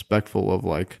kind of respectful of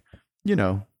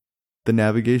the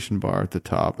navigation bar at the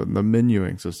top and the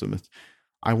menuing system,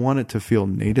 I want it to feel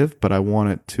native, but I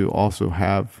want it to also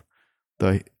have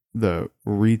the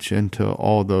reach into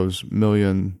all those 1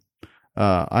 million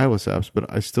iOS apps,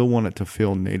 but I still want it to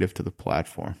feel native to the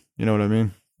platform. You know what I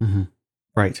mean? Mm-hmm.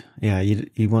 Right. Yeah.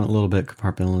 You want a little bit of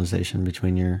compartmentalization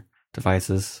between your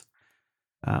devices,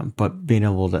 but being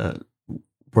able to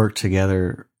work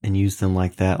together and use them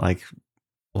like that,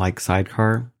 like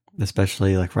Sidecar,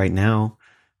 especially like right now,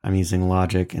 I'm using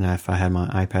Logic, and if I had my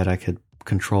iPad, I could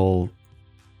control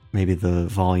maybe the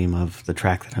volume of the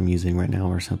track that I'm using right now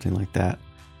or something like that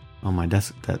on my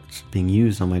desk that's being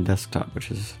used on my desktop,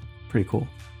 which is pretty cool.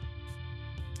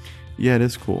 Yeah, it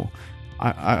is cool.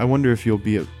 I wonder if you'll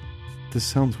be this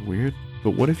sounds weird,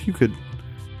 but what if you could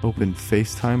open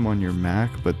FaceTime on your Mac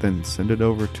but then send it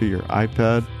over to your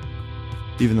iPad,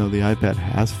 even though the iPad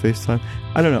has FaceTime?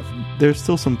 I don't know. There's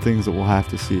still some things that we'll have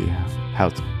to see how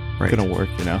it's going to work,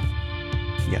 Yeah.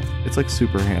 It's like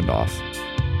super handoff.